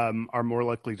 are more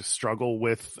likely to struggle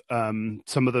with,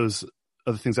 some of those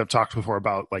other things I've talked before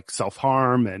about, like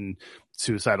self-harm and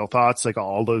suicidal thoughts. Like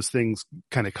all those things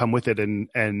kind of come with it,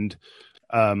 and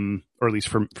or at least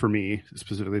for me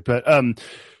specifically, but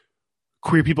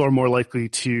queer people are more likely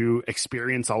to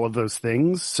experience all of those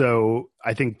things. So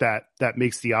I think that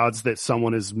makes the odds that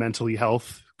someone is mentally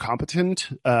health competent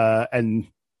and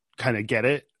kind of get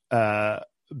it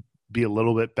be a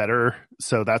little bit better.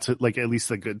 So that's like at least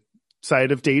the good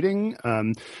side of dating.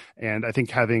 And I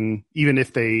think having, even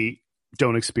if they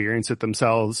don't experience it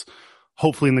themselves,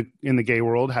 hopefully in the gay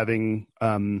world, having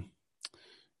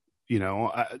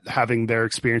having their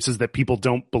experiences that people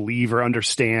don't believe or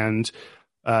understand,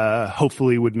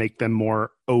 hopefully would make them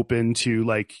more open to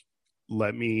like,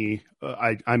 I may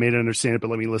not understand it, but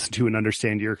let me listen to and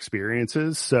understand your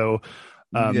experiences. So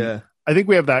I think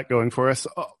we have that going for us.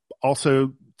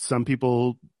 Also, some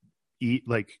people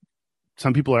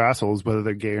some people are assholes, whether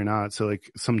they're gay or not. So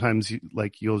like sometimes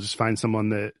you'll just find someone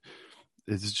that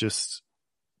is just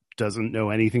doesn't know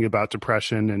anything about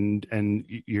depression, and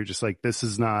you're just like,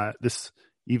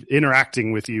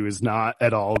 interacting with you is not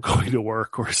at all going to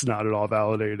work, or it's not at all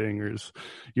validating, or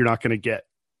you're not going to get,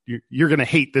 you're going to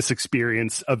hate this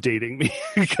experience of dating me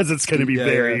because it's going to be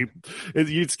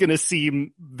it's going to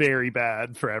seem very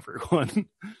bad for everyone.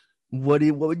 What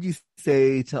would you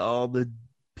say to all the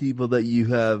people that you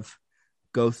have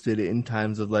ghosted in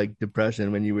times of like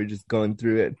depression, when you were just going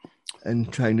through it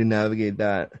and trying to navigate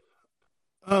that?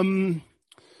 Can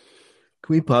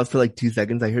we pause for like 2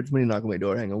 seconds? I heard somebody knock on my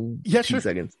door. Hang on. Yeah, 2 sure.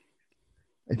 seconds.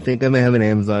 I think I may have an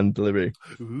Amazon delivery.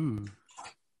 Ooh.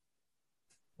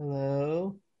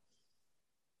 Hello?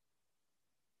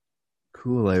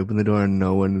 Cool. I open the door and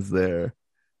no one's there.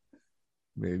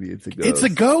 Maybe it's a ghost. It's a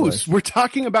ghost. We're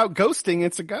talking about ghosting.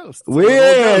 It's a ghost.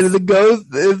 Weird. It's a ghost.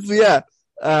 Yeah.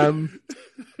 I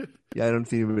don't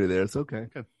see anybody there. It's okay.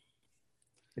 Good.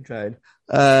 I tried.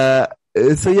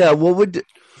 So yeah, what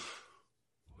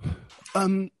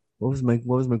was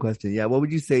my question? Yeah, what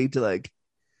would you say to like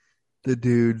the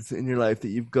dudes in your life that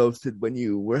you've ghosted when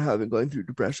you were going through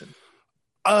depression?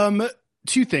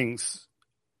 Two things.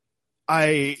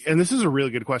 And this is a really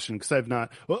good question because I've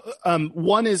not.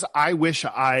 One is I wish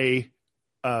I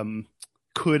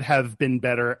could have been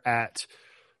better at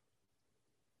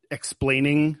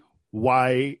explaining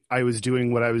why I was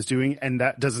doing what I was doing, and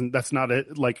that's not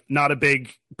a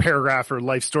big paragraph or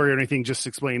life story or anything, just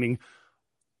explaining,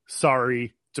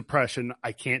 sorry, depression,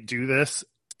 I can't do this.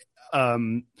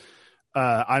 My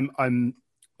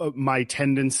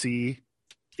tendency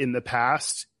in the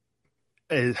past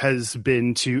has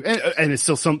been to, and it's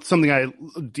still something I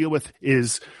deal with,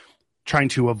 is trying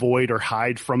to avoid or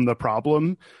hide from the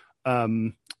problem.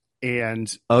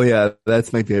 And oh yeah,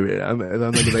 that's my favorite. I'm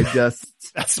like, if I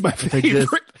just that's my favorite.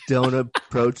 If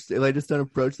I just don't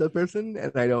approach that person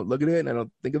and I don't look at it and I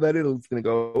don't think about it, it's gonna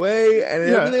go away and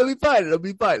everything will be fine. It'll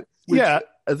be fine. Which,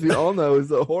 as we all know,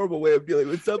 is a horrible way of dealing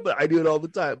with stuff, but I do it all the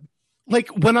time. Like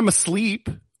when I'm asleep,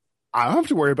 I don't have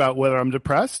to worry about whether I'm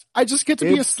depressed. I just get to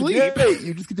be asleep. Great.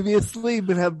 You just get to be asleep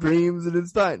and have dreams, and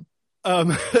it's fine.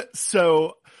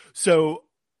 So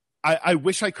I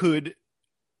wish I could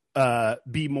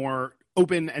be more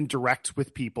open and direct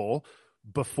with people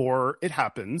before it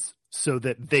happens, so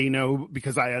that they know,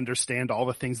 because I understand all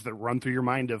the things that run through your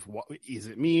mind of, what is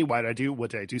it me? Why did I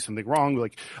do something wrong?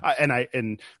 Like,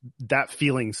 and that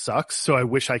feeling sucks. So I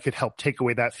wish I could help take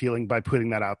away that feeling by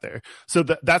putting that out there. So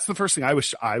that's the first thing I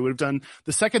wish I would have done.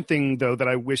 The second thing though, that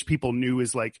I wish people knew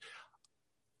is like,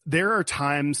 there are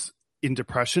times in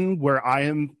depression where I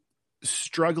am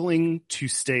struggling to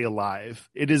stay alive.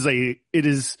 It is a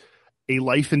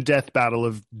life and death battle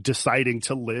of deciding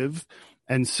to live.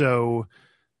 And so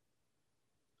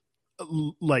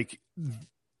like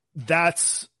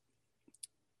that's,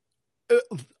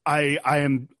 I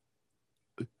am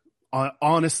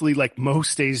honestly, like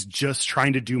most days, just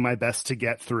trying to do my best to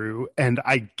get through. And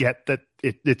I get that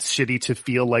it's shitty to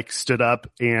feel like stood up,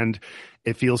 and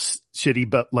it feels shitty,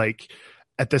 but like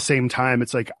at the same time,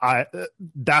 it's like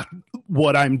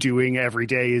what I'm doing every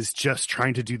day is just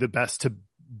trying to do the best to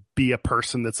be a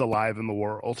person that's alive in the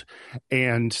world.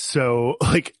 And so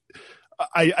like,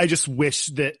 I just wish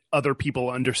that other people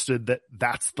understood that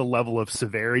that's the level of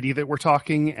severity that we're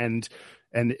talking. And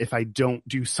if I don't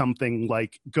do something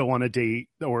like go on a date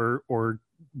or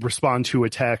respond to a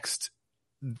text,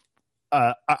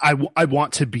 I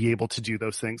want to be able to do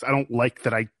those things. I don't like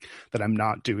that I'm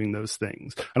not doing those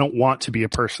things. I don't want to be a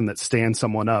person that stands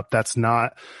someone up. That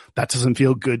doesn't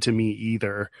feel good to me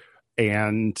either.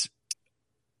 And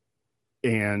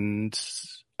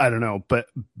I don't know,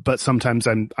 but sometimes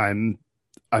I'm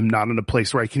not in a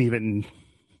place where I can even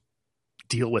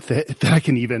deal with it, that I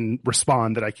can even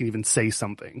respond, that I can even say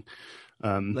something.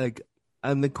 Like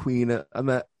I'm the queen.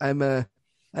 I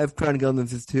have chronic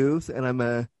illnesses too, and I'm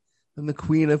the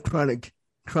queen of chronic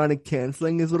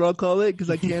canceling is what I'll call it, because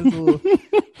I cancel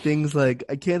things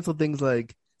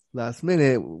like last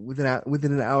minute,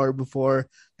 within an hour before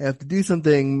I have to do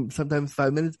something, sometimes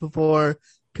 5 minutes before,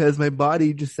 because my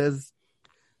body just says,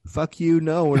 fuck you,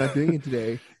 no, we're not doing it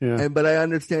today. Yeah. But I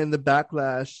understand the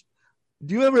backlash.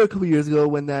 Do you remember a couple years ago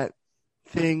when that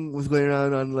thing was going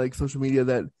around on like social media,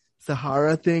 that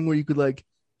Sahara thing where you could like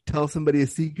tell somebody a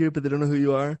secret but they don't know who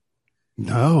you are?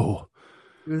 No.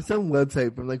 There was some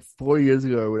website from like 4 years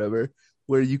ago or whatever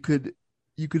where you could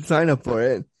sign up for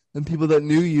it, and people that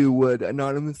knew you would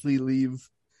anonymously leave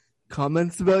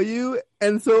comments about you.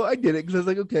 And so I did it because I was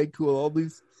like, okay, cool, all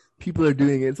these people are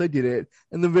doing it, so I did it.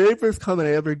 And the very first comment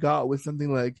I ever got was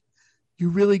something like, "You're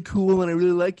really cool and I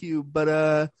really like you,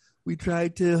 but we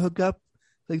tried to hook up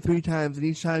like 3 times and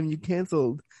each time you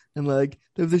canceled, and like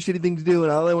there was a shitty thing to do,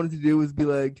 and all I wanted to do was be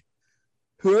like,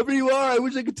 whoever you are, I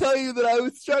wish I could tell you that I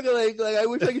was struggling. Like, I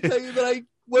wish I could tell you that I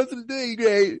wasn't doing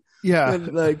great." Yeah.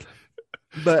 And like,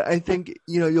 but I think,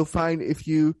 you'll find if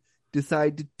you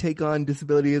decide to take on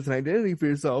disability as an identity for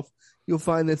yourself, you'll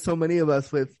find that so many of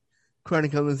us with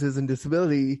chronic illnesses and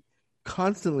disability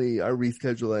constantly are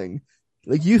rescheduling.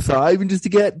 Like you saw, even just to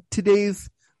get today's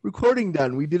recording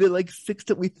done, we did it like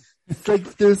it's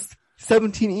like there's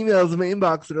 17 emails in my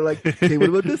inbox that are like, hey, what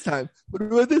about this time? What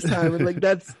about this time? And like,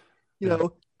 that's,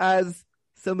 as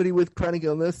somebody with chronic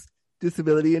illness,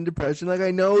 disability, and depression, like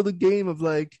I know the game of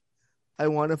like, I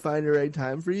want to find the right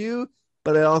time for you,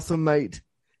 but I also might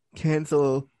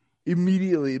cancel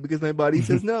immediately because my body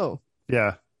says no.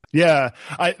 Yeah. Yeah.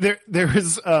 There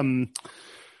is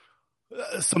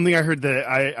something I heard that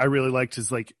I really liked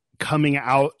is like, coming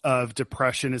out of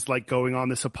depression is like going on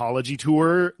this apology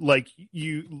tour. Like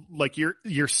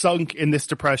you're sunk in this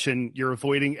depression. You're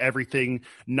avoiding everything,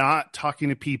 not talking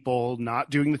to people, not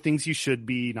doing the things you should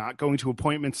be, not going to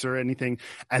appointments or anything.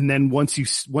 And then once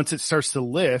it starts to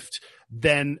lift,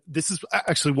 then this is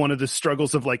actually one of the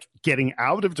struggles of like getting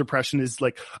out of depression is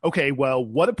like, okay, well,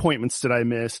 what appointments did I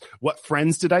miss? What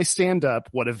friends did I stand up?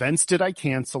 What events did I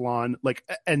cancel on? Like,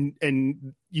 and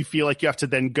you feel like you have to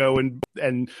then go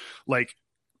and like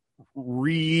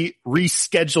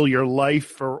reschedule your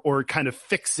life or kind of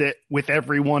fix it with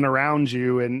everyone around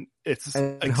you. And it's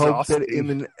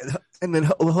exhausting. And then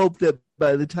hope that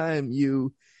by the time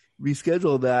you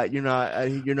reschedule that, you're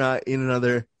not in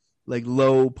another like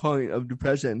low point of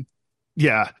depression.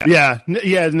 Yeah.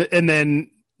 And then,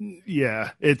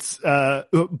 it's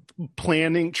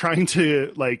planning, trying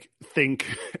to like think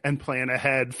and plan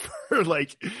ahead for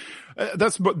like,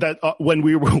 when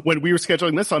we were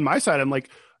scheduling this on my side, I'm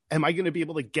like, am I going to be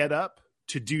able to get up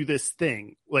to do this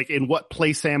thing? Like, in what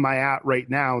place am I at right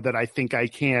now that I think I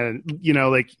can,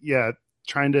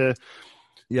 trying to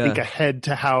think ahead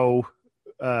to how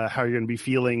you're going to be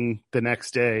feeling the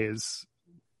next day is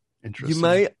interesting. You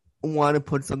might want to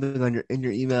put something in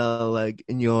your email, like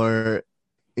in your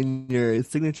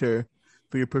signature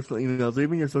for your personal emails or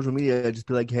even your social media. Just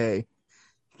be like, hey,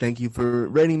 thank you for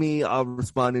writing me. I'll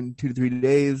respond in 2 to 3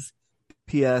 days.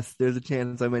 P.S. There's a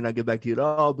chance I might not get back to you at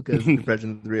all because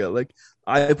depression is real. Like,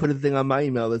 I put a thing on my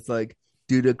email that's like,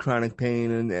 due to chronic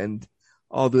pain and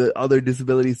all the other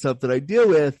disability stuff that I deal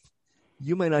with,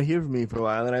 you might not hear from me for a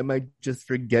while, and I might just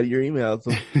forget your email.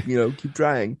 So, keep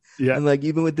trying. Yeah. And like,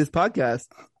 even with this podcast,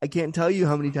 I can't tell you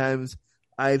how many times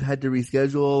I've had to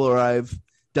reschedule, or I've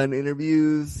done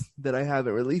interviews that I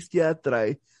haven't released yet that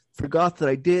I forgot that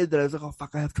I did, that I was like, oh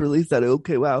fuck, I have to release that.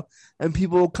 Okay, wow. And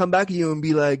people will come back at you and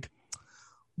be like,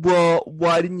 well,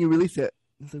 why didn't you release it?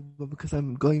 It's like, well, because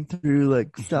I'm going through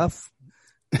like stuff.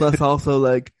 Plus also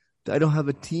like, I don't have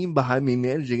a team behind me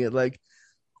managing it. Like,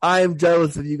 I am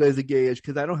jealous of you guys at Gayish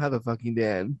because I don't have a fucking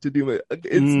Dan to do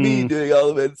it's me doing all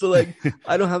of it. So like,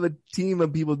 I don't have a team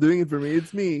of people doing it for me.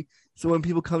 It's me. So when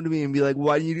people come to me and be like,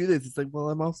 why do you do this? It's like, well,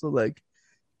 I'm also like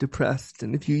depressed.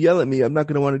 And if you yell at me, I'm not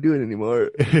going to want to do it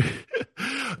anymore.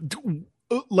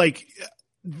 Like,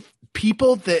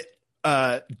 people that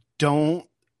don't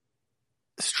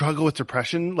struggle with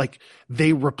depression, like,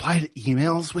 they reply to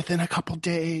emails within a couple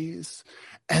days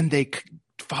and they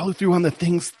follow through on the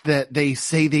things that they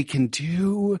say they can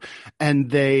do, and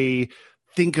they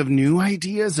think of new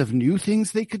ideas of new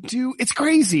things they could do. It's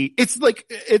crazy. It's like,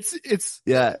 it's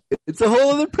yeah, it's a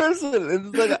whole other person.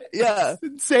 It's like, yeah, it's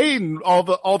insane.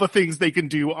 All the things they can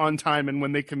do on time and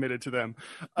when they committed to them.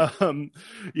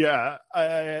 Yeah.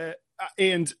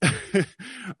 And I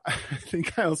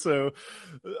think I also,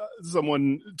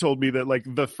 someone told me that like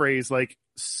the phrase like,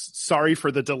 sorry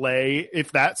for the delay.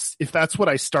 If that's what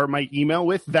I start my email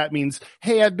with, that means,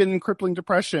 hey, I've been in crippling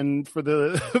depression for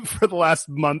the last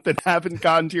month and haven't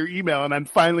gotten to your email. And I'm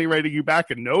finally writing you back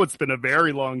and know it's been a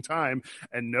very long time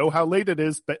and know how late it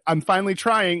is, but I'm finally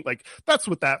trying. Like, that's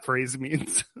what that phrase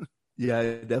means. Yeah,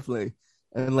 definitely.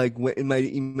 And like in my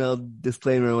email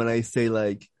disclaimer, when I say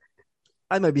like,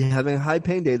 I might be having a high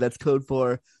pain day, that's code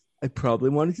for I probably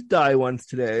wanted to die once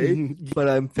today, but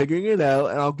I'm figuring it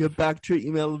out and I'll get back to your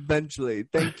email eventually.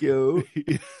 Thank you.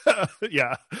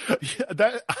 Yeah.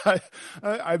 That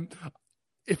I'm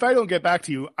if I don't get back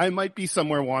to you, I might be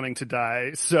somewhere wanting to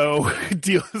die. So I'll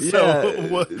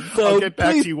get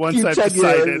back to you once I've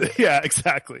decided. Yeah,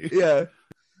 exactly. Yeah.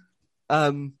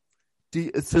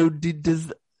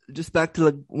 Just back to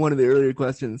like one of the earlier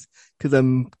questions, because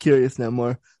I'm curious now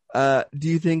more. Do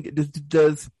you think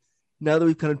does now that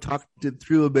we've kind of talked it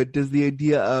through a bit, does the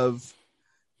idea of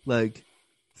like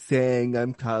saying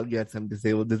I'm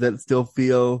disabled, does that still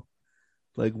feel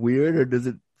like weird, or does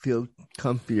it feel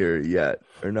comfier yet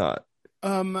or not?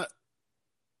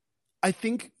 I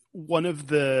think one of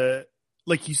the,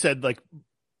 like you said, like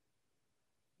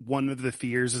one of the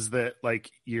fears is that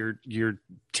like you're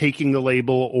taking the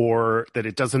label or that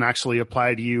it doesn't actually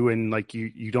apply to you and like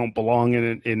you don't belong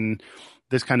in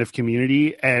this kind of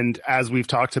community. And as we've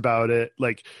talked about it,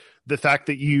 like the fact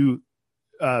that you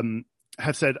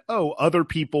have said, oh, other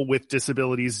people with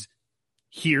disabilities,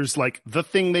 here's like the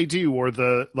thing they do, or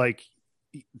the like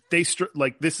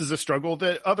like this is a struggle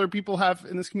that other people have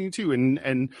in this community too,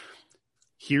 and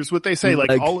here's what they say,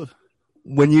 like all of.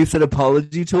 When you said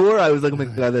apology tour, I was like, oh my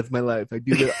God, that's my life. I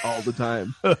do that all the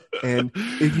time. And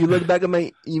if you look back at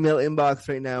my email inbox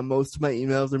right now, most of my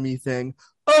emails are me saying,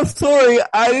 oh, sorry,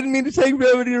 I didn't mean to take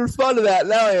forever to respond to that.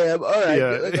 Now I am. All right.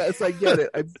 Yeah. So I get it.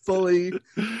 I fully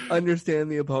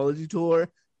understand the apology tour.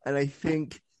 And I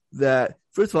think that,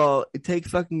 first of all, it takes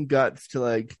fucking guts to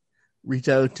like reach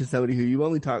out to somebody who we've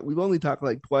only talked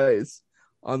like twice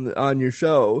on your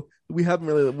show.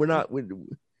 We're not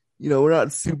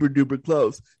super duper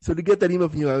close. So to get that email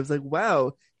from you, I was like,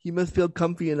 wow, he must feel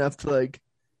comfy enough to like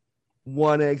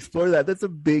want to explore that. It's a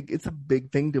big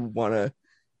thing to want to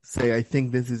say, I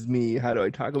think this is me. How do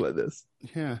I talk about this?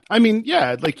 Yeah. I mean,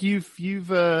 yeah, like you've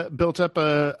built up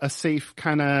a safe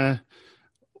kind of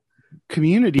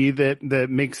community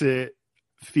that makes it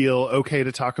feel okay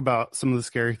to talk about some of the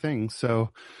scary things.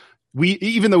 So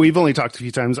even though we've only talked a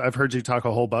few times, I've heard you talk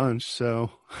a whole bunch.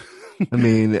 So I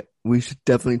mean, we should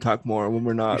definitely talk more when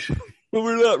we're not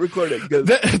recording.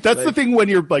 That's the thing when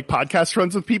you're like podcast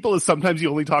runs with people, is sometimes you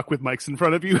only talk with mics in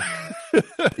front of you.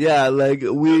 Yeah,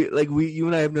 you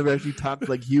and I have never actually talked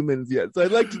like humans yet. So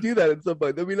I'd like to do that at some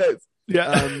point. That'd be nice.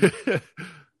 Yeah.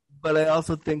 But I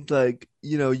also think like,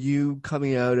 you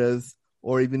coming out as,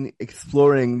 or even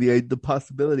exploring the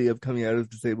possibility of coming out as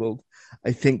disabled,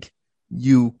 I think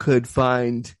you could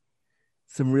find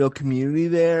some real community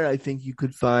there. I think you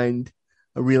could find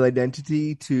a real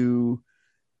identity to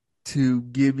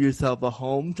give yourself a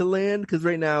home to land. Because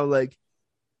right now, like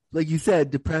you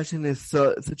said, depression is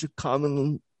such a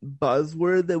common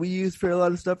buzzword that we use for a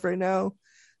lot of stuff right now.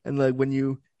 And like when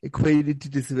you equate it to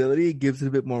disability, it gives it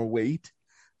a bit more weight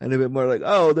and a bit more like,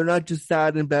 oh, they're not just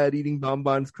sad and bad eating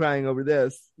bonbons crying over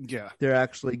this. Yeah. They're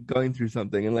actually going through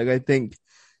something. And like, I think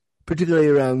particularly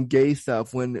around gay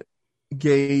stuff, when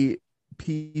gay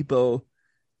people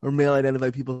or male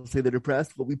identified people say they're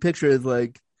depressed, what we picture is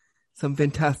like some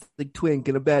fantastic twink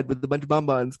in a bed with a bunch of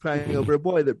bonbons crying over a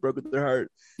boy that broke their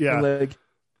heart. Yeah. And like,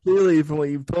 clearly from what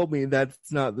you've told me, that's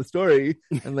not the story.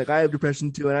 And like, I have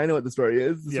depression too, and I know what the story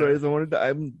is. The story is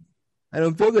I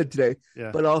don't feel good today.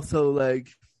 Yeah. But also like,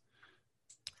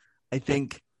 I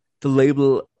think the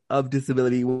label of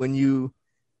disability, when you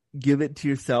give it to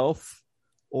yourself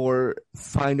or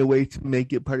find a way to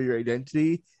make it part of your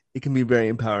identity, it can be very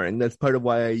empowering. That's part of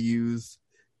why I use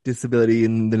disability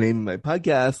in the name of my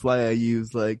podcast, why I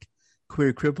use like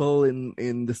queer cripple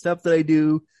in the stuff that I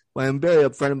do, why I'm very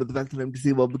upfront about the fact that I'm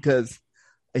disabled, because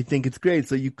I think it's great.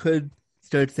 So you could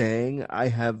start saying, I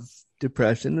have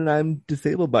depression and I'm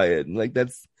disabled by it. And like,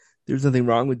 there's nothing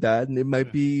wrong with that. And it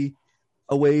might be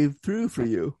a way through for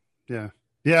you. Yeah.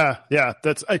 Yeah. Yeah.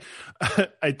 That's, I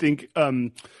think,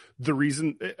 the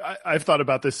reason I've thought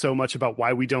about this so much about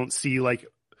why we don't see like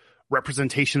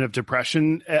representation of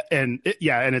depression, and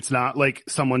it's not like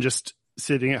someone just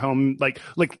sitting at home, like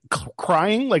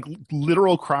crying, like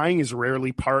literal crying is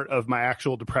rarely part of my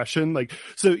actual depression. Like,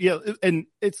 so yeah. And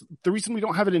it's the reason we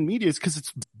don't have it in media is because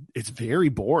it's very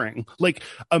boring. Like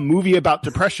a movie about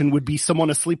depression would be someone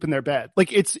asleep in their bed.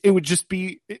 Like it would just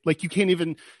be like, you can't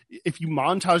even, if you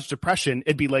montage depression,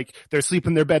 it'd be like they're asleep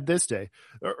in their bed this day,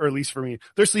 or at least for me,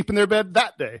 they're asleep in their bed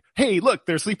that day. Hey, look,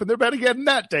 they're asleep in their bed again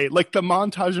that day. Like the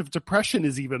montage of depression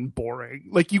is even boring.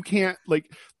 Like you can't,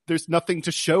 like, there's nothing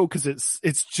to show because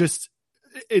it's just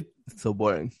it's so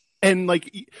boring. And like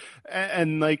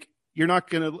you're not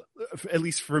gonna, at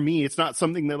least for me, it's not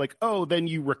something that like, oh, then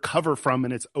you recover from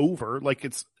and it's over. Like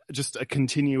it's just a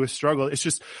continuous struggle. It's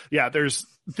just, yeah, there's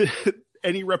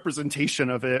any representation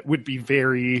of it would be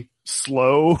very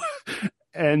slow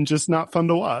and just not fun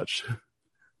to watch.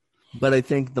 But I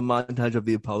think the montage of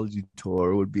the apology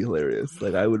tour would be hilarious.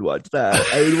 Like I would watch that.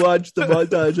 I would watch the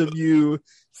montage of you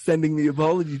sending the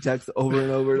apology text over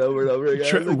and over and over and over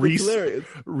again. Hilarious.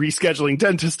 Rescheduling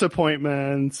dentist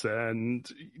appointments and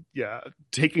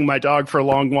taking my dog for a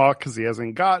long walk because he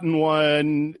hasn't gotten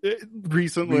one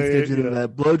recently. Rescheduling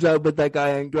that blowjob with that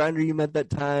guy on Grindr you met that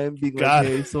time. Being like,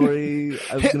 hey, sorry,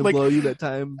 I was going to blow you that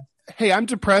time. Hey, I'm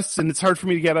depressed and it's hard for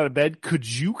me to get out of bed. Could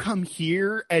you come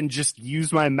here and just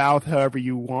use my mouth however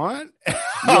you want?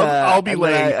 I'll be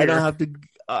laying here. I don't have to.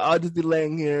 I'll just be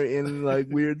laying here in like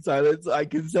weird silence. I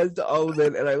consent to all of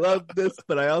it, and I love this,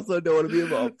 but I also don't want to be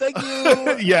involved. Thank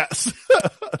you. Yes,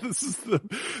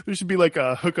 there should be like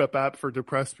a hookup app for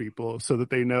depressed people so that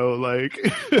they know, like,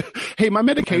 hey, my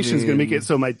medication is going to make it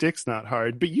so my dick's not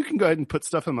hard, but you can go ahead and put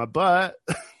stuff in my butt.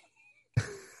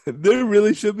 There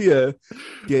really should be a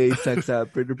gay sex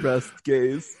app for depressed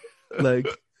gays, like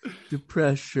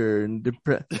depression.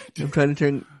 I'm trying to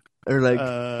turn, or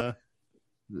like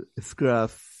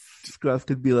Scruff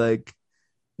could be like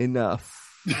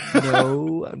enough.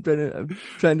 No, I'm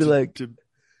trying to like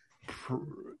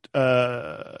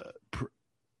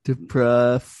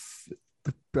depress.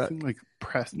 Like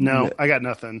press. No, I got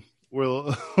nothing.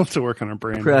 We'll have to work on our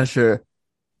brain. Depression.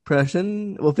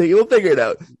 We'll figure it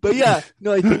out. But yeah,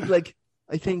 no, I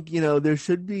think there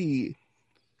should be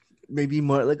maybe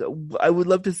more. Like I would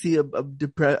love to see a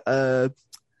depiction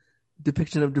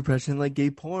of depression like gay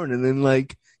porn, and then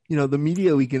like the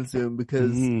media we consume,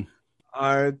 because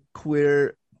our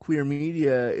queer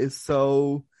media is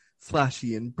so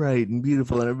flashy and bright and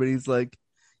beautiful, and everybody's like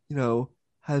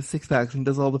has six packs and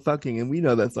does all the fucking, and we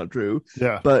know that's not true.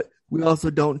 Yeah, but we also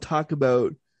don't talk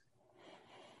about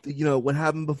what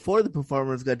happened before the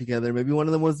performers got together. Maybe one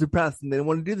of them was depressed and they didn't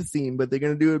want to do the scene, but they're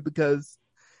going to do it because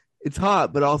it's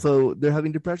hot, but also they're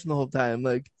having depression the whole time.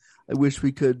 Like, I wish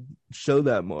we could show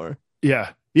that more.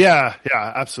 Yeah,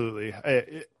 absolutely.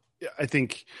 I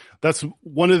think that's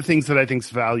one of the things that I think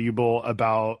is valuable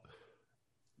about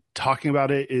talking about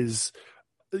it is,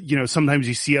 sometimes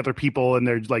you see other people and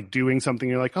they're like doing something.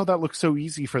 You're like, oh, that looks so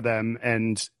easy for them.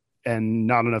 And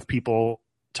not enough people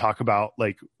talk about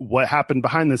like what happened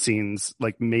behind the scenes.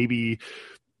 Like maybe,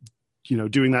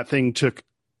 doing that thing took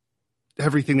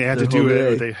everything they had to do it,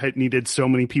 or they needed so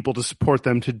many people to support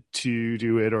them to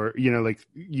do it, or, like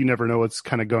you never know what's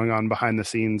kind of going on behind the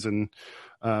scenes. And,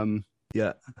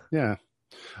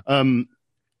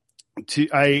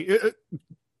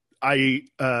 I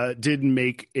did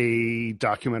make a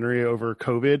documentary over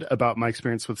COVID about my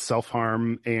experience with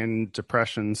self-harm and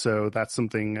depression. So that's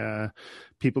something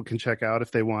people can check out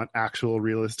if they want actual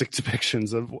realistic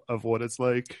depictions of what it's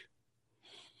like.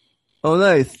 Oh,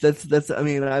 nice. That's, I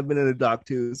mean, I've been in a doc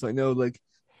too, so I know like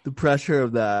the pressure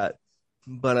of that,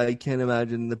 but I can't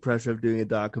imagine the pressure of doing a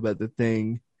doc about the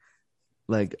thing,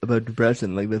 like about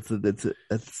depression. Like that's a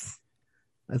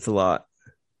lot.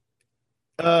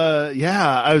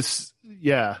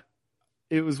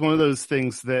 It was one of those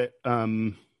things that, I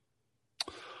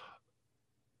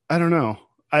don't know.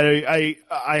 I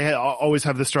always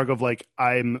have the struggle of like,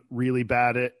 I'm really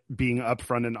bad at being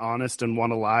upfront and honest and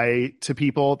want to lie to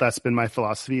people. That's been my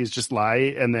philosophy, is just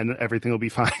lie and then everything will be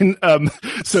fine.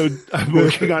 So I'm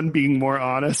working on being more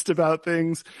honest about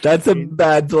things. That's a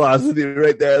bad philosophy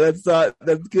right there. That's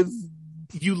because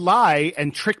you lie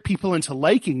and trick people into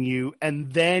liking you, and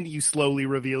then you slowly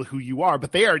reveal who you are,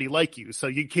 but they already like you.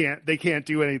 So they can't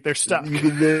do anything. They're stuck.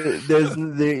 There's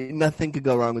nothing could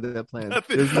go wrong with that plan.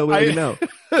 There's no way to know.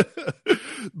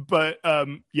 But,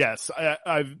 yes,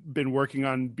 I've been working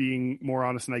on being more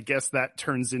honest. And I guess that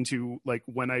turns into like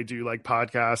when I do like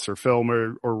podcasts or film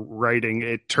or writing,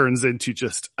 it turns into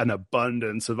just an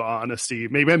abundance of honesty.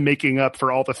 Maybe I'm making up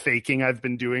for all the faking I've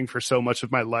been doing for so much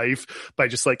of my life by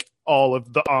just like all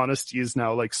of the honesty is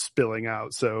now like spilling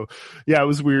out. So yeah, it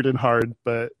was weird and hard,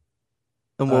 but.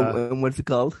 And what's it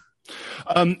called?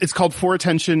 It's called For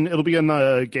Attention. It'll be on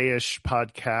the Gayish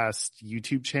podcast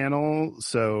YouTube channel,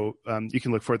 so you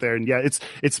can look for it there. And yeah,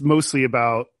 it's mostly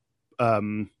about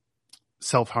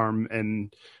self-harm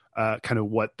and kind of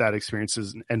what that experience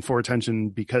is, and For Attention,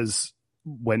 because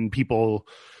when people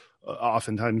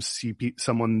oftentimes see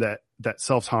someone that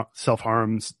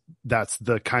self-harms, that's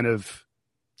the kind of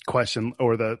question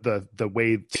or the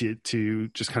way to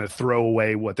just kind of throw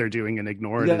away what they're doing and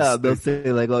ignore it. Yeah, they'll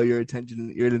say like, "Oh, you're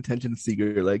an attention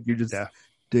seeker. Like you're just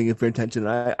doing it for attention."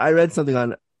 I read something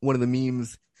on one of the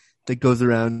memes that goes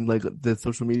around like the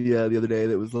social media the other day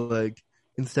that was like,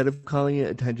 instead of calling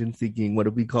it attention seeking, what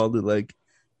if we called it like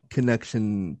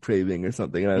connection craving or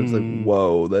something? And I was like,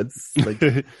 "Whoa, that's like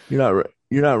you're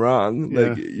not wrong.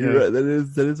 Like you're right.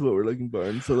 That is what we're looking for."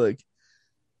 And so like,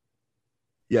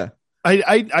 yeah.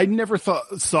 I never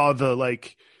saw the,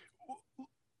 like,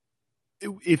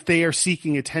 if they are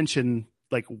seeking attention,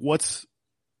 like what's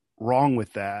wrong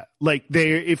with that? Like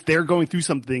if they're going through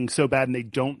something so bad and they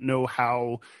don't know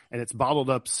how, and it's bottled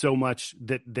up so much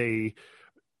that they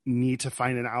need to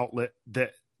find an outlet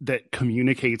that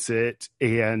communicates it,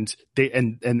 and they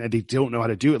don't know how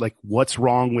to do it. Like, what's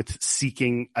wrong with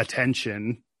seeking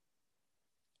attention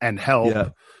and help? Yeah.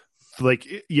 Like,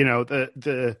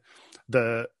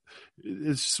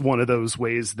 it's one of those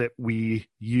ways that we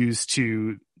use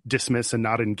to dismiss and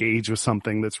not engage with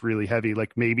something that's really heavy.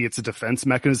 Like maybe it's a defense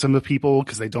mechanism of people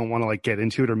because they don't want to like get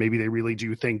into it, or maybe they really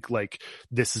do think like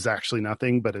this is actually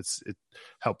nothing, but it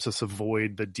helps us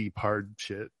avoid the deep hard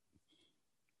shit.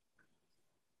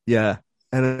 Yeah.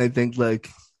 And I think like,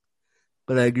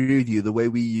 but I agree with you. The way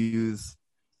we use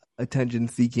attention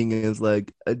seeking is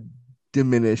like a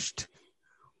diminished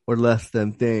or less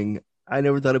than thing. I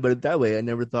never thought about it that way. I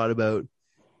never thought about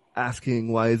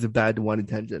asking, why is it bad to want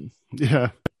attention? Yeah.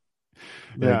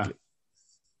 Yeah.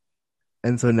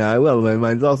 And so now I will. My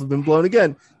mind's also been blown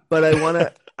again. But I want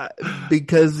to,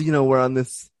 because, we're on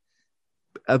this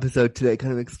episode today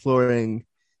kind of exploring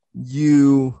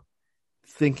you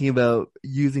thinking about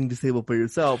using disabled for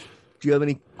yourself. Do you have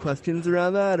any questions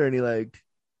around that, or anything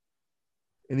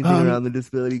around the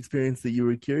disability experience that you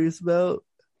were curious about?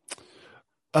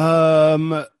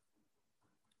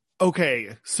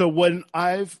 Okay, so when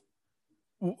I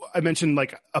mentioned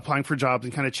like applying for jobs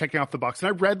and kind of checking off the box, and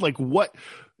I read like what,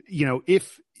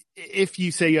 if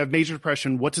you say you have major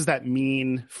depression, what does that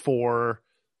mean for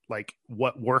like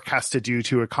what work has to do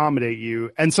to accommodate you?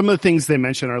 And some of the things they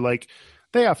mention are like,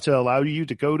 they have to allow you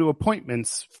to go to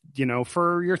appointments,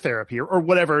 for your therapy or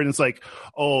whatever. And it's like,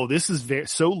 oh, this is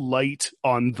so light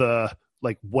on the,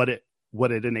 like what it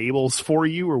enables for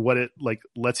you, or what it like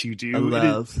lets you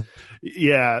do.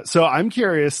 Yeah. So I'm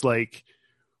curious, like,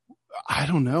 I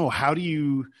don't know. How do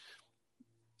you,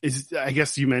 I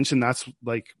guess you mentioned that's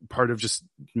like part of just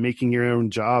making your own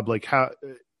job. Like how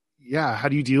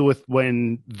do you deal with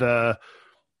when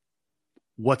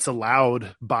what's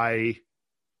allowed by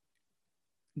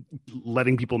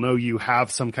letting people know you have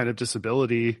some kind of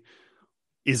disability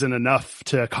isn't enough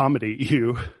to accommodate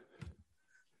you?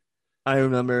 I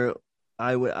remember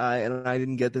I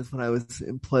didn't get this when I was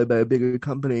employed by a bigger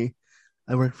company.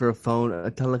 I worked for a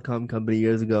telecom company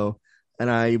years ago, and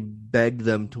I begged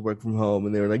them to work from home,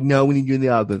 and they were like, "No, we need you in the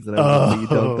office." And I was like, "You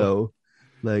don't though."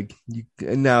 Like,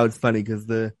 and now it's funny because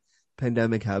the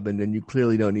pandemic happened, and you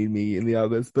clearly don't need me in the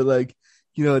office. But like,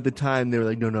 at the time they were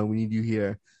like, "No, we need you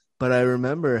here." But I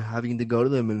remember having to go to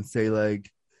them and say like,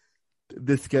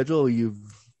 "This schedule you've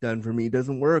done for me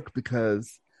doesn't work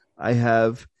because I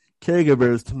have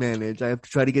caregivers to manage. I have to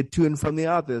try to get to and from the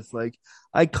office." Like,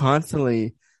 I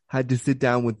constantly had to sit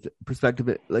down with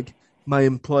prospective, like my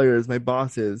employers, my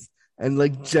bosses, and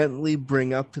like gently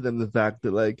bring up to them the fact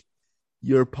that like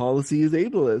your policy is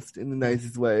ableist in the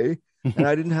nicest way. And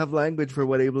I didn't have language for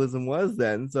what ableism was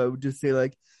then. So I would just say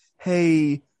like,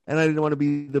 "Hey," and I didn't want to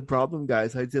be the problem guy.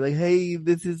 So I'd say like, "Hey,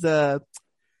 this is not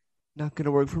going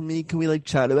to work for me. Can we like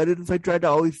chat about it?" And so I tried to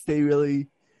always stay really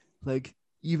like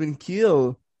even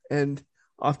keel. And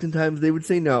oftentimes they would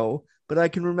say no, but I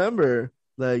can remember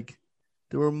like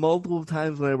there were multiple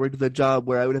times when I worked at that job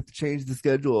where I would have to change the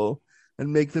schedule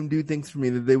and make them do things for me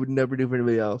that they would never do for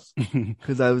anybody else.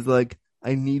 Because I was like,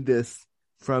 I need this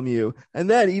from you. And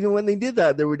then even when they did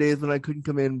that, there were days when I couldn't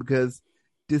come in because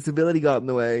disability got in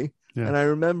the way. Yeah. And I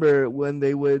remember when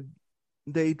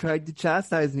they tried to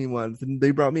chastise me once, and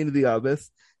they brought me into the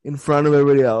office in front of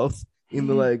everybody else in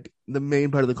the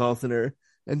main part of the call center,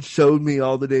 and showed me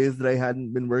all the days that I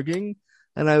hadn't been working.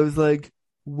 And I was like,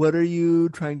 "What are you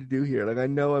trying to do here? Like, I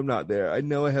know I'm not there. I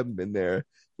know I haven't been there.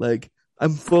 Like,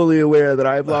 I'm fully aware that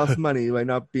I've lost money by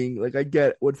not being, like, I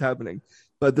get what's happening.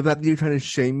 But the fact that you're trying to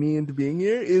shame me into being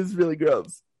here is really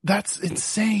gross." That's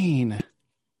insane.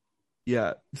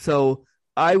 Yeah. So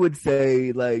I would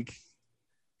say like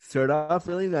start off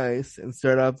really nice and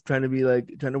start off trying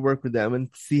to work with them and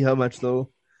see how much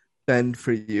they'll bend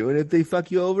for you. And if they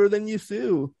fuck you over, then you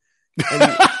sue.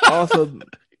 And also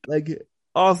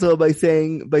by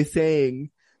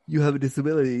saying you have a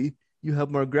disability, you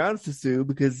have more grounds to sue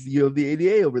because you have the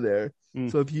ADA over there.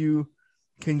 So if you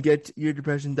can get your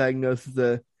depression diagnosed as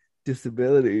a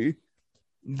disability,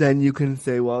 then you can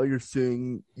say, well,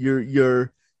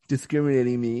 you're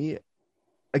discriminating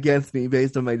against me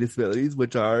based on my disabilities,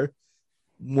 which are,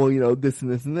 well, this and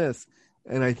this and this.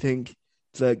 And I think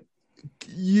like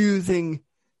using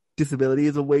disability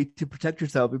as a way to protect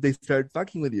yourself if they start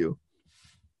fucking with you.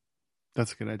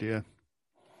 That's a good idea.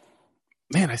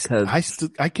 Man,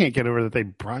 I can't get over that they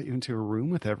brought you into a room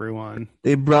with everyone.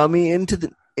 They brought me into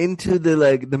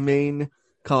the main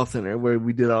call center where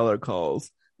we did all our calls,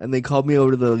 and they called me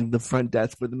over to the front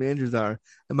desk where the managers are.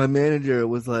 And my manager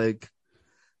was like,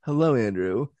 "Hello,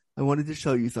 Andrew. I wanted to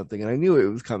show you something." And I knew it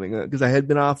was coming because I had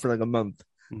been off for like a month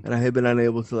and I had been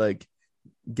unable to like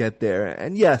get there.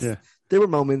 And yes, there were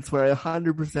moments where I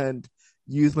 100%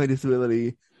 used my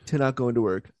disability to not go into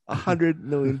work. 100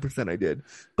 million% I did.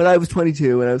 But I was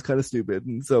 22 and I was kind of stupid,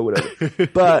 and so whatever.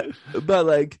 but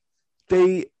like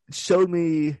they showed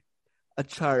me a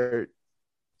chart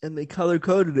and they color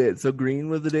coded it. So green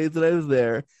was the days that I was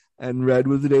there and red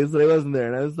was the days that I wasn't there.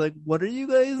 And I was like, what are you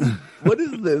guys? What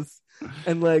is this?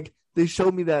 And like they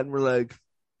showed me that and were like,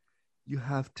 you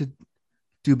have to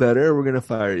do better or we're going to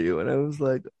fire you. And I was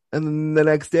like, and then the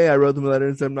next day I wrote them a letter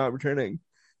and said, I'm not returning.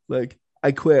 Like,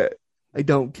 I quit. I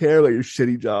don't care about your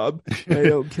shitty job. I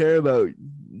don't care about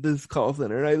this call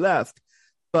center. And I left.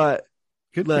 But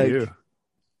good for you.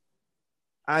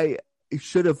 I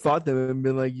should have fought them and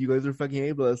been like, you guys are fucking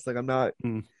ableist. Like, I'm not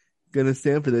going to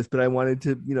stand for this. But I wanted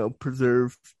to,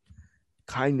 preserve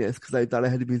kindness because I thought I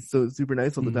had to be so super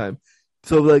nice all the time.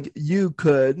 So, like, you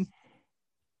could,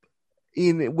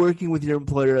 in working with your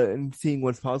employer and seeing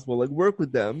what's possible, like, work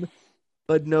with them,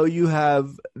 but know you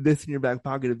have this in your back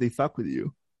pocket if they fuck with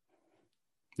you.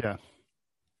 Yeah.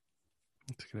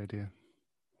 That's a good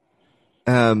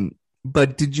idea.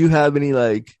 But did you have any,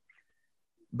 like,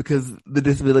 because the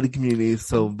disability community is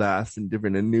so vast and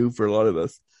different and new for a lot of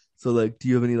us. So, like, do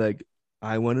you have any, like,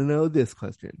 I want to know this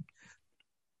question?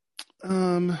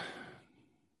 No,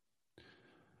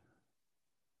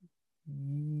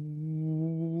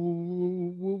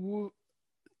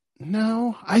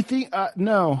 I think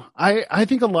no. I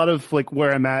think a lot of like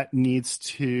where I'm at needs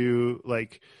to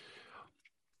like.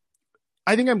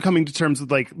 I think I'm coming to terms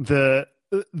with like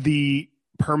the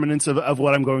permanence of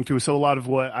what I'm going through. So a lot of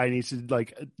what I need to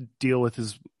like deal with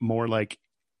is more like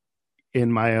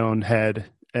in my own head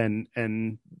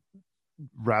and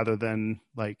rather than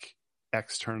like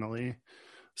externally.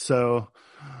 So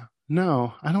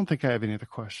no, I don't think I have any other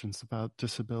questions about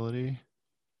disability.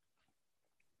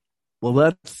 Well,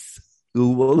 that's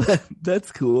cool.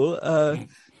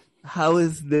 How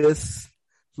is this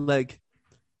like?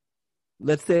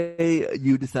 Let's say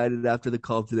you decided after the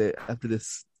call today, after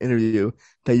this interview,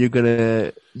 that you're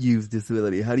gonna use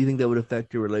disability. How do you think that would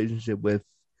affect your relationship with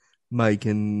Mike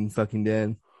and fucking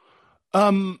Dan?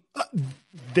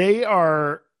 They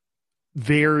are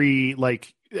very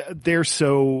like they're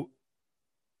so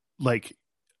like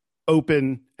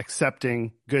open,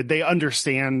 accepting, good. They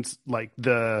understand like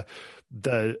the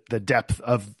depth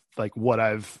of like what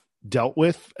I've dealt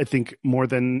with, I think, more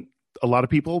than a lot of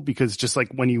people, because just like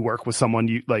when you work with someone,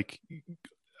 you like,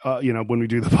 when we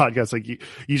do the podcast, like you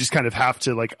just kind of have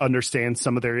to like understand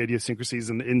some of their idiosyncrasies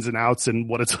and the ins and outs and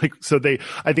what it's like. So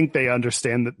I think they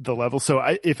understand the level. So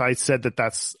if I said that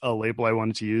that's a label I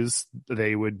wanted to use,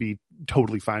 they would be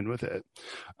totally fine with it.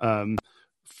 I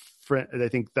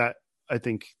think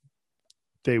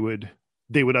they would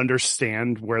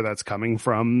understand where that's coming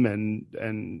from,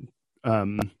 and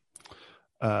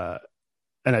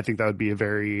I think that would be a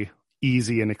very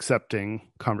easy and accepting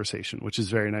conversation, which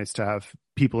is very nice to have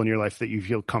people in your life that you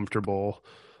feel comfortable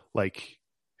like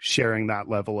sharing that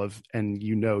level of, and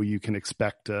you can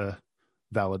expect a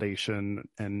validation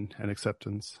and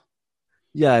acceptance.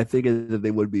 Yeah, I figured that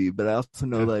they would be, but I also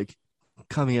know like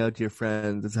coming out to your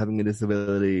friends as having a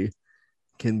disability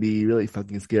can be really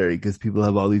fucking scary because people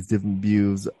have all these different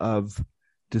views of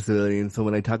disability. And so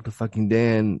when I talked to fucking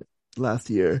Dan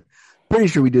last year, pretty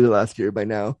sure we did it last year by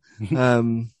now.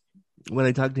 When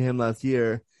I talked to him last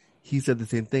year, he said the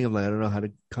same thing. I'm like, I don't know how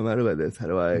to come out about this. How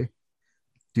do I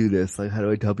do this? Like, how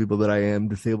do I tell people that I am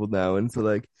disabled now? And so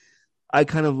like, I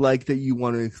kind of like that you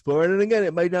want to explore it. And again,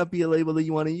 it might not be a label that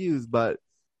you want to use, but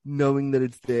knowing that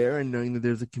it's there and knowing that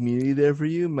there's a community there for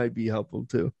you might be helpful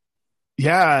too.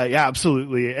 Yeah,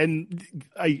 absolutely. And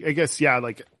I guess,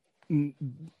 like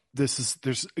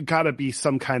there's gotta be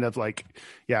some kind of like,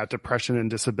 depression and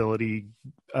disability,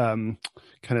 kind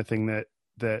of thing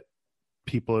that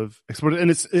people have explored.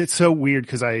 And it's so weird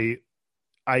because I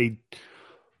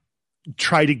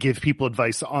try to give people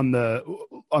advice on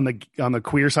the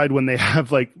queer side when they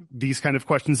have like these kind of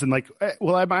questions and like,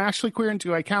 well, am I actually queer and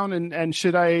do I count and am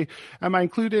I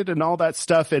included and all that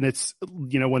stuff? And it's,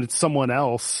 when it's someone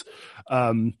else,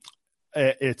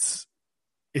 it's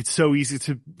so easy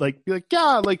to like be like,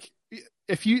 like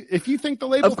if you think the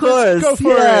label of course, go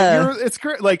for it. It's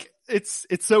great. Like it's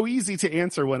so easy to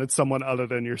answer when it's someone other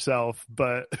than yourself,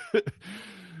 but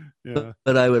yeah.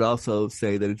 But I would also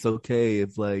say that it's okay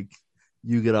if like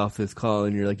you get off this call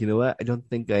and you're like, you know what? I don't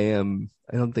think I am.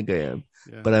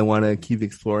 Yeah. But I want to keep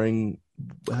exploring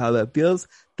how that feels.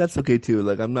 That's okay too.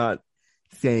 Like I'm not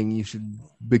saying you should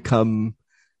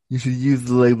use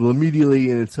the label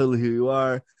immediately and it's totally who you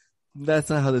are.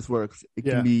 That's not how this works. It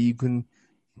can be, you can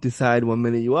decide 1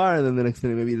 minute you are and then the next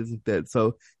minute maybe it doesn't fit.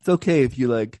 So it's okay if you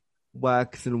like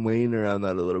wax and wane around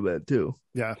that a little bit too.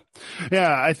 Yeah.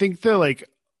 Yeah. I think the like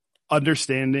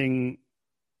understanding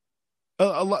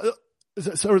a lot.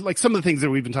 So like some of the things that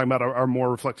we've been talking about are more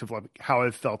reflective of like how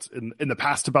I've felt in the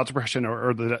past about depression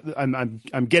or that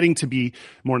I'm getting to be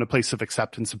more in a place of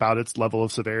acceptance about its level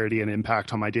of severity and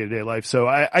impact on my day-to-day life. So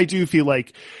I do feel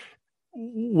like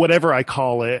whatever I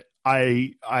call it,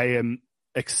 I am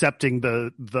accepting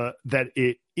that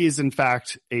it is in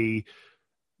fact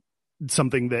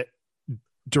something that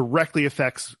directly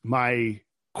affects my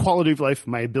quality of life,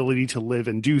 my ability to live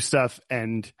and do stuff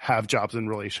and have jobs and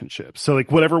relationships. So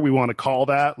like whatever we want to call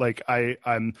that, like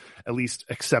I'm at least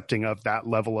accepting of that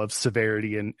level of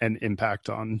severity and impact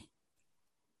on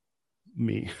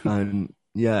me.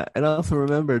 Yeah. And also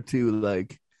remember too,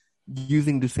 like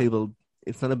using disabled,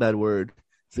 it's not a bad word.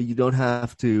 So you don't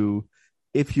have to,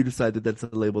 if you decide that that's a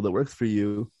label that works for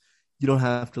you, you don't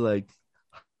have to like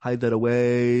hide that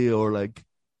away or like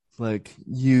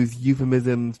use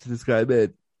euphemisms to describe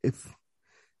it. If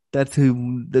that's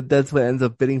what ends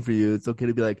up fitting for you, it's okay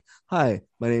to be like, hi,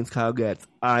 my name's Kyle Getz.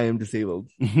 I am disabled.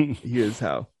 Here's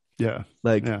how. Yeah.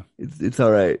 Like it's all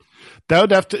right. That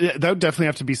would definitely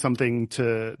have to be something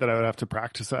that I would have to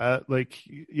practice at. Like,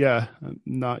 I'm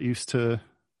not used to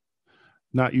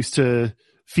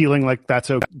feeling like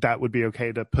that would be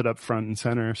okay to put up front and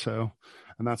center. So,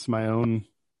 and that's my own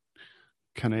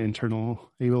kind of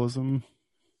internal ableism.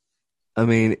 I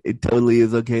mean, it totally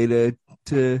is okay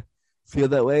to feel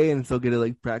that way, and it's okay to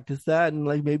like practice that, and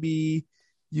like maybe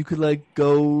you could like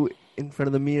go in front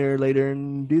of the mirror later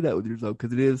and do that with yourself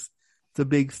because it's a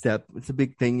big step, it's a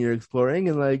big thing you're exploring,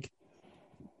 and like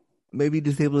maybe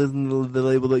disabled isn't the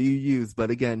label that you use,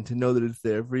 but again, to know that it's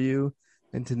there for you,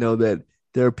 and to know that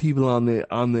there are people on the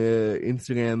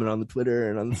Instagram and on the Twitter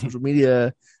and on the social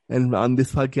media and on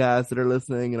this podcast that are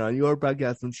listening, and on your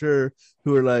podcast, I'm sure,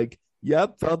 who are like,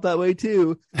 yep, felt that way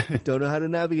too. Don't know how to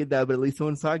navigate that, but at least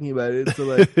someone's talking about it. So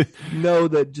like, know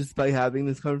that just by having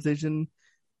this conversation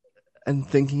and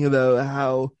thinking about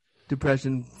how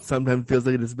depression sometimes feels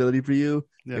like a disability for you,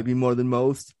 maybe more than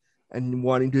most, and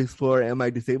wanting to explore, am I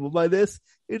disabled by this?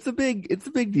 It's a big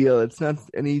deal. It's not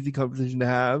an easy conversation to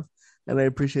have. And I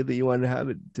appreciate that you wanted to have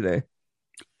it today.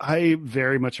 I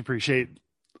very much appreciate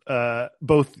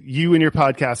both you and your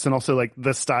podcast and also like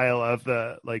the style of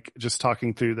the like just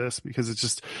talking through this, because it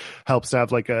just helps to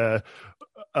have like a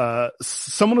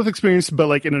someone with experience, but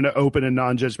like in an open and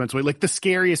non-judgmental way. Like the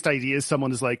scariest idea is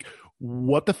someone is like,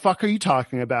 what the fuck are you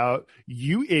talking about,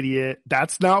 you idiot,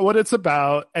 that's not what it's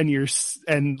about,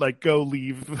 and like go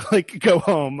leave, like go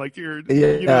home, like you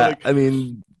know, like, I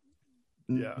mean,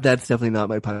 that's definitely not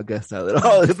my podcast style at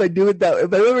all. If I've ever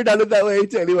done it that way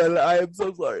to anyone, I am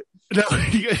so sorry. No,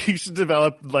 you should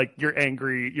develop like your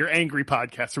angry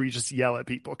podcast where you just yell at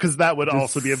people, because that would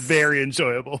also be a very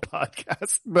enjoyable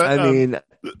podcast. But I mean,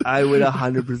 I would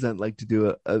 100% like to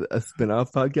do a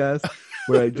spin-off podcast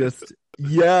where I just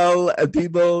yell at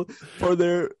people for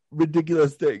their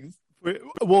ridiculous things.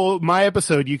 Well, my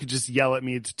episode, you could just yell at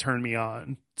me to turn me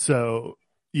on. So,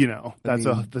 you know, that's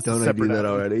don't I do that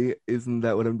already? Isn't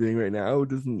that what I'm doing right now?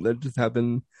 Doesn't that just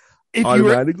happen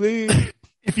automatically?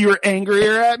 If you were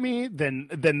angrier at me, then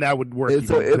that would work.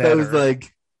 So if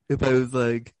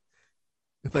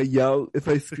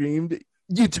I screamed,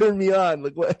 you turn me on.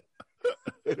 Like what?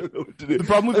 I don't know what to do. The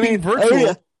problem with being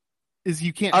virtual is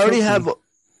you can't. I already have.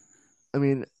 I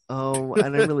mean, and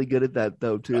I'm really good at that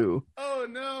though too. Oh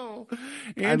no!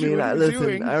 Andrew,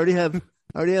 listen. I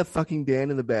already have fucking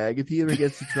Dan in the bag. If he ever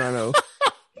gets to Toronto,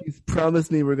 He's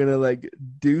promised me we're gonna like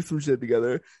do some shit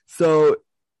together. So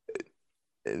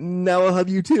now I'll have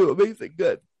you too. Amazing,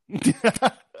 good.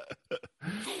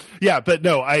 Yeah, but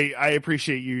no, I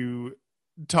appreciate you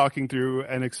talking through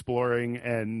and exploring,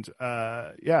 and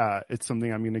yeah, it's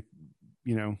something I'm gonna,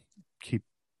 you know,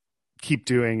 keep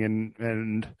doing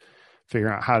and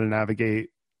figure out how to navigate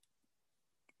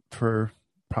for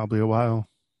probably a while.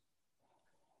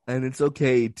 And it's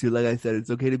okay to, like I said, it's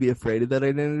okay to be afraid of that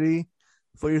identity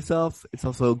for yourself. It's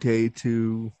also okay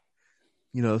to,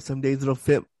 you know, some days it'll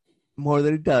fit more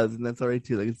than it does, and that's all right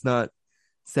too. Like, it's not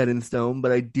set in stone,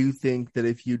 but I do think that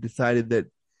if you decided that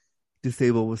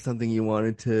disabled was something you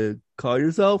wanted to call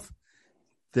yourself,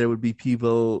 there would be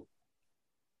people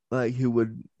like who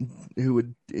would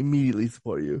immediately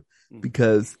support you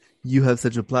because you have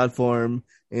such a platform.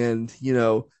 And, you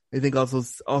know, I think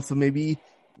also maybe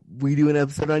we do an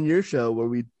episode on your show where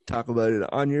we talk about it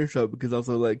on your show, because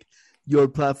also like your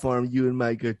platform, you and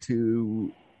Mike are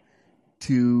two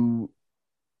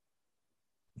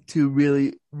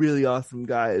really, really awesome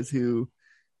guys who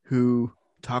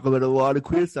talk about a lot of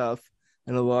queer stuff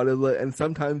and a lot of, and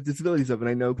sometimes disability stuff. And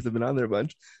I know because I've been on there a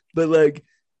bunch, but like,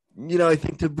 you know, I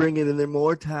think to bring it in there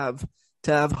more, to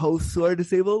have hosts who are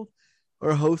disabled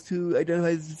or hosts who identify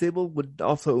as disabled would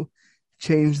also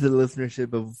change the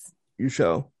listenership of your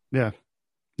show. Yeah,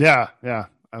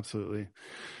 absolutely.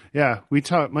 Yeah,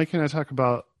 Mike and I talk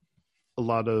about a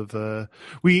lot of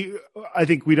I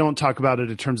think we don't talk about it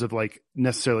in terms of like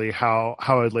necessarily how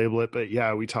I'd label it, but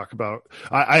yeah, we talk about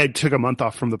I took a month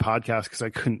off from the podcast because I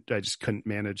just couldn't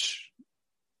manage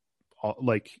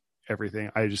like everything.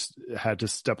 I just had to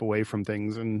step away from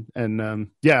things, and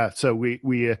yeah, so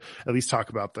we at least talk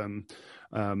about them,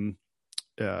 and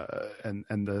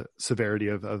the severity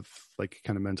of like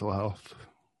kind of mental health.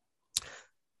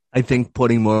 I think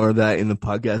putting more of that in the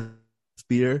podcast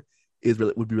sphere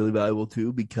would be really valuable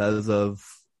too, because of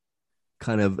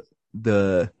kind of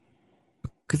the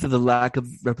lack of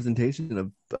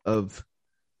representation of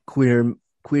queer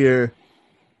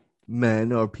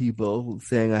men or people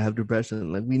saying I have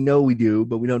depression. Like, we know we do,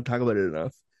 but we don't talk about it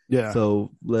enough. Yeah.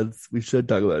 So we should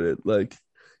talk about it. Like,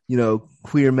 you know,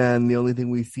 queer men, the only thing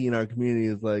we see in our community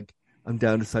is like, I'm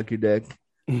down to suck your dick,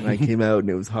 and I came out and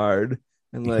it was hard,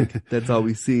 and like that's all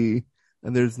we see.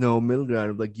 And there's no middle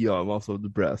ground of like, yo, I'm also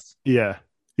depressed. Yeah.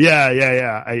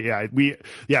 The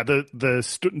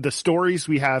stories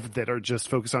we have that are just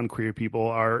focused on queer people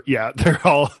are, they're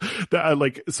all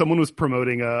like, someone was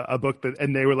promoting a book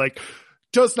and they were like,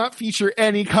 does not feature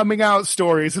any coming out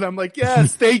stories. And I'm like,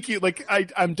 yes, thank you. Like,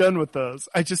 I'm done with those.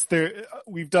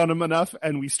 We've done them enough,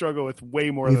 and we struggle with way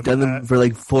more than that. We've done them for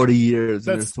like 40 years.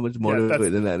 And there's so much more to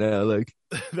it than that now. Like,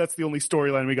 that's the only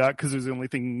storyline we got, because it was the only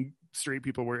thing straight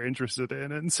people were interested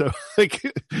in. And so like,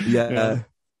 yeah,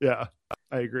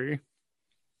 I agree.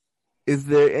 Is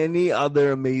there any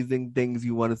other amazing things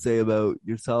you want to say about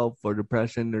yourself or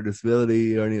depression or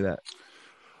disability or any of that?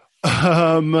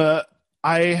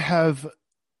 I have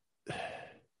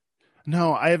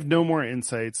no more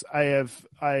insights. No.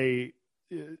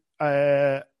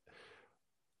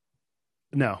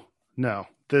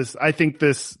 I think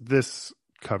this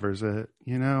covers it,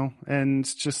 you know, and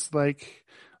just like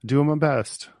doing my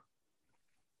best.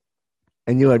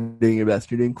 And you are doing your best.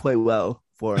 You're doing quite well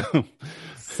for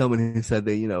someone who said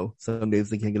that, you know, some days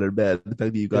they can't get out of bed. The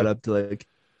fact that you got up to like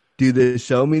do this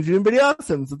show means you're doing pretty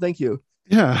awesome. So thank you.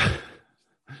 Yeah.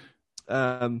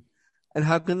 And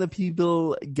how can the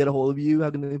people get a hold of you? How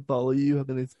can they follow you? How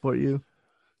can they support you?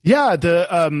 Yeah,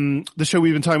 the show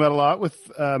we've been talking about a lot with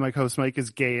my co-host Mike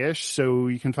is Gayish, so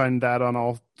you can find that on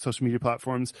all social media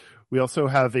platforms. We also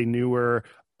have a newer,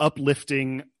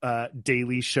 uplifting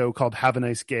daily show called Have a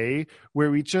Nice Gay,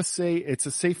 where we just say it's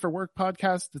a safe for work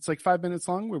podcast. It's like 5 minutes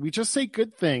long, where we just say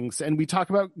good things and we talk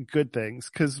about good things,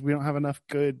 because we don't have enough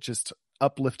good, just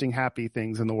uplifting, happy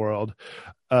things in the world.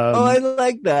 I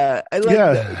like that.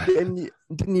 That. And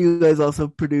didn't you guys also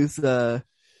produce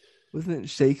wasn't it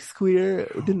Shakespeare?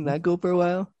 Didn't that go for a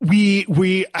while?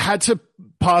 We had to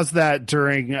pause that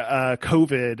during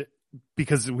COVID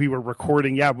because we were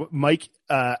recording. Yeah, Mike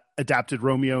adapted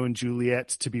Romeo and Juliet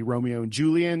to be Romeo and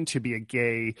Julian, to be a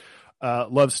gay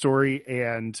love story,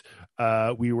 and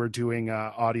we were doing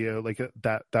audio like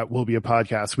that will be a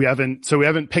podcast. We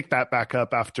haven't picked that back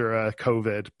up after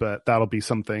COVID, but that'll be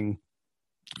something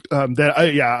that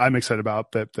I'm excited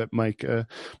about that Mike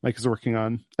is working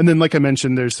on. And then, like I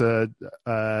mentioned, there's a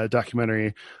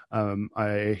documentary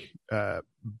I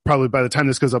probably by the time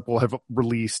this goes up will have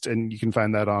released, and you can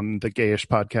find that on the Gayish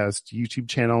Podcast YouTube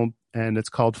channel, and it's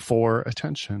called For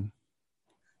Attention.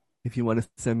 If you want to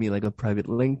send me like a private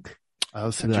link,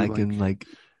 I'll send so you I can like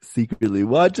secretly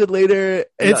watch it later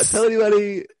and not tell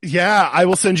anybody. Yeah, I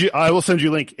will send you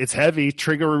a link. It's heavy.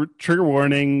 Trigger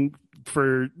warning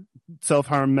for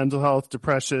self-harm, mental health,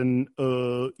 depression,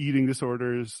 eating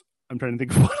disorders. I'm trying to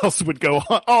think of what else would go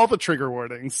on. All the trigger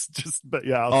warnings.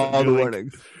 All the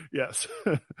warnings. Yes.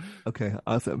 Okay,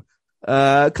 awesome.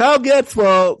 Kyle Getz,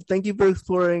 well, thank you for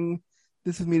exploring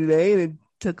this with me today, and it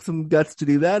took some guts to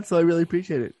do that, so I really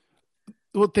appreciate it.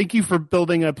 Well, thank you for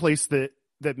building a place that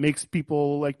makes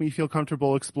people like me feel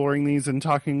comfortable exploring these and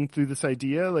talking through this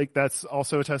idea. Like, that's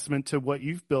also a testament to what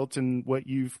you've built and what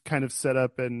you've kind of set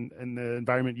up and the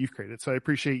environment you've created. So I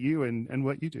appreciate you and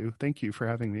what you do. Thank you for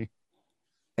having me.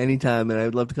 Anytime, and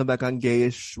I'd love to come back on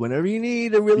Gayish whenever you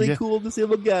need a really cool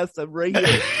disabled guest. I'm right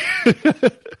here.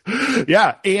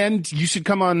 Yeah, and you should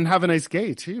come on Have a Nice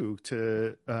Gay too.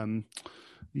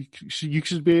 You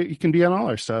can be on all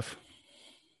our stuff.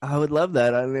 I would love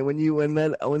that. I mean, when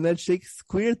that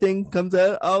Shakespeare thing comes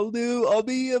out, I'll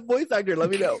be a voice actor. Let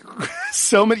me know.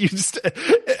 So many,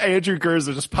 Andrew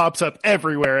Gurza just pops up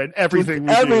everywhere and everything.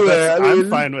 Everywhere. I'm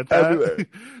fine with that. Everywhere.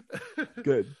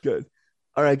 Good.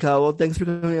 All right, Kyle. Well, thanks for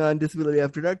coming on Disability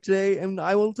After Dark today, and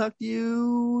I will talk to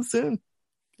you soon.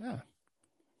 Yeah.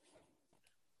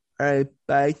 All right.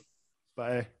 Bye.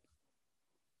 Bye.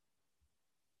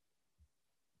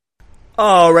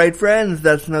 All right, friends.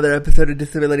 That's another episode of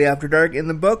Disability After Dark in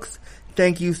the books.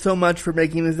 Thank you so much for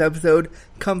making this episode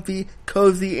comfy,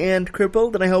 cozy, and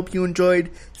crippled, and I hope you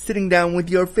enjoyed sitting down with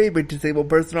your favorite disabled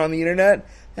person on the internet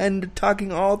and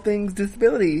talking all things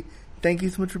disability. Thank you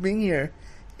so much for being here.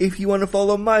 If you want to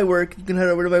follow my work, you can head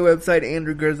over to my website,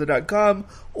 andrewgurza.com,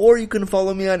 or you can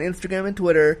follow me on Instagram and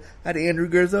Twitter at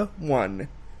andrewgurza1.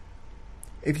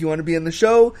 If you want to be on the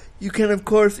show, you can, of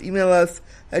course, email us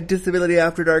at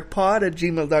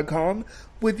disabilityafterdarkpod@gmail.com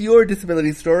with your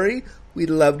disability story.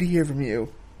 We'd love to hear from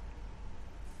you.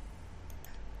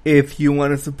 If you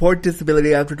want to support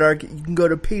Disability After Dark, you can go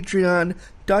to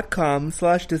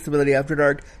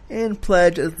patreon.com/disabilityafterdark and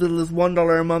pledge as little as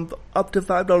 $1 a month up to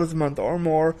 $5 a month or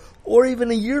more, or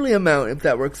even a yearly amount if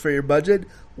that works for your budget.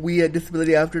 We at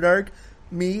Disability After Dark,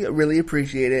 really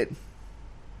appreciate it.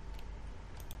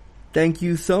 Thank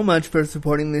you so much for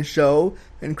supporting this show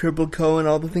and Crippled Co. and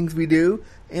all the things we do,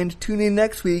 and tune in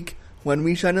next week when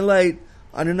we shine a light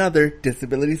on another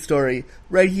disability story,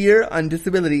 right here on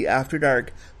Disability After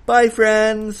Dark. Bye,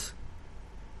 friends!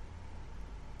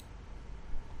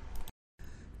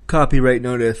 Copyright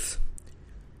notice.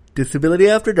 Disability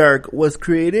After Dark was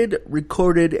created,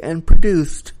 recorded, and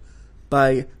produced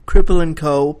by Cripple &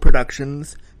 Co.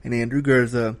 Productions and Andrew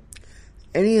Gurza.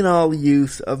 Any and all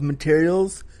use of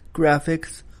materials,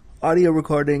 graphics, audio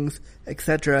recordings,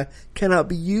 etc. cannot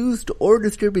be used or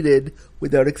distributed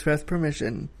without express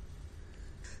permission.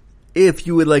 If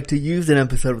you would like to use an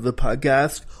episode of the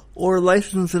podcast or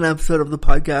license an episode of the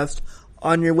podcast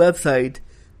on your website,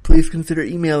 please consider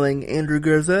emailing Andrew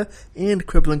Gurza and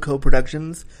Cripple & Co.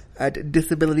 Productions at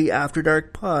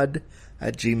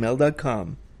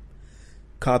disabilityafterdarkpod@gmail.com.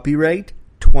 Copyright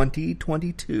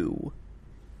 2022.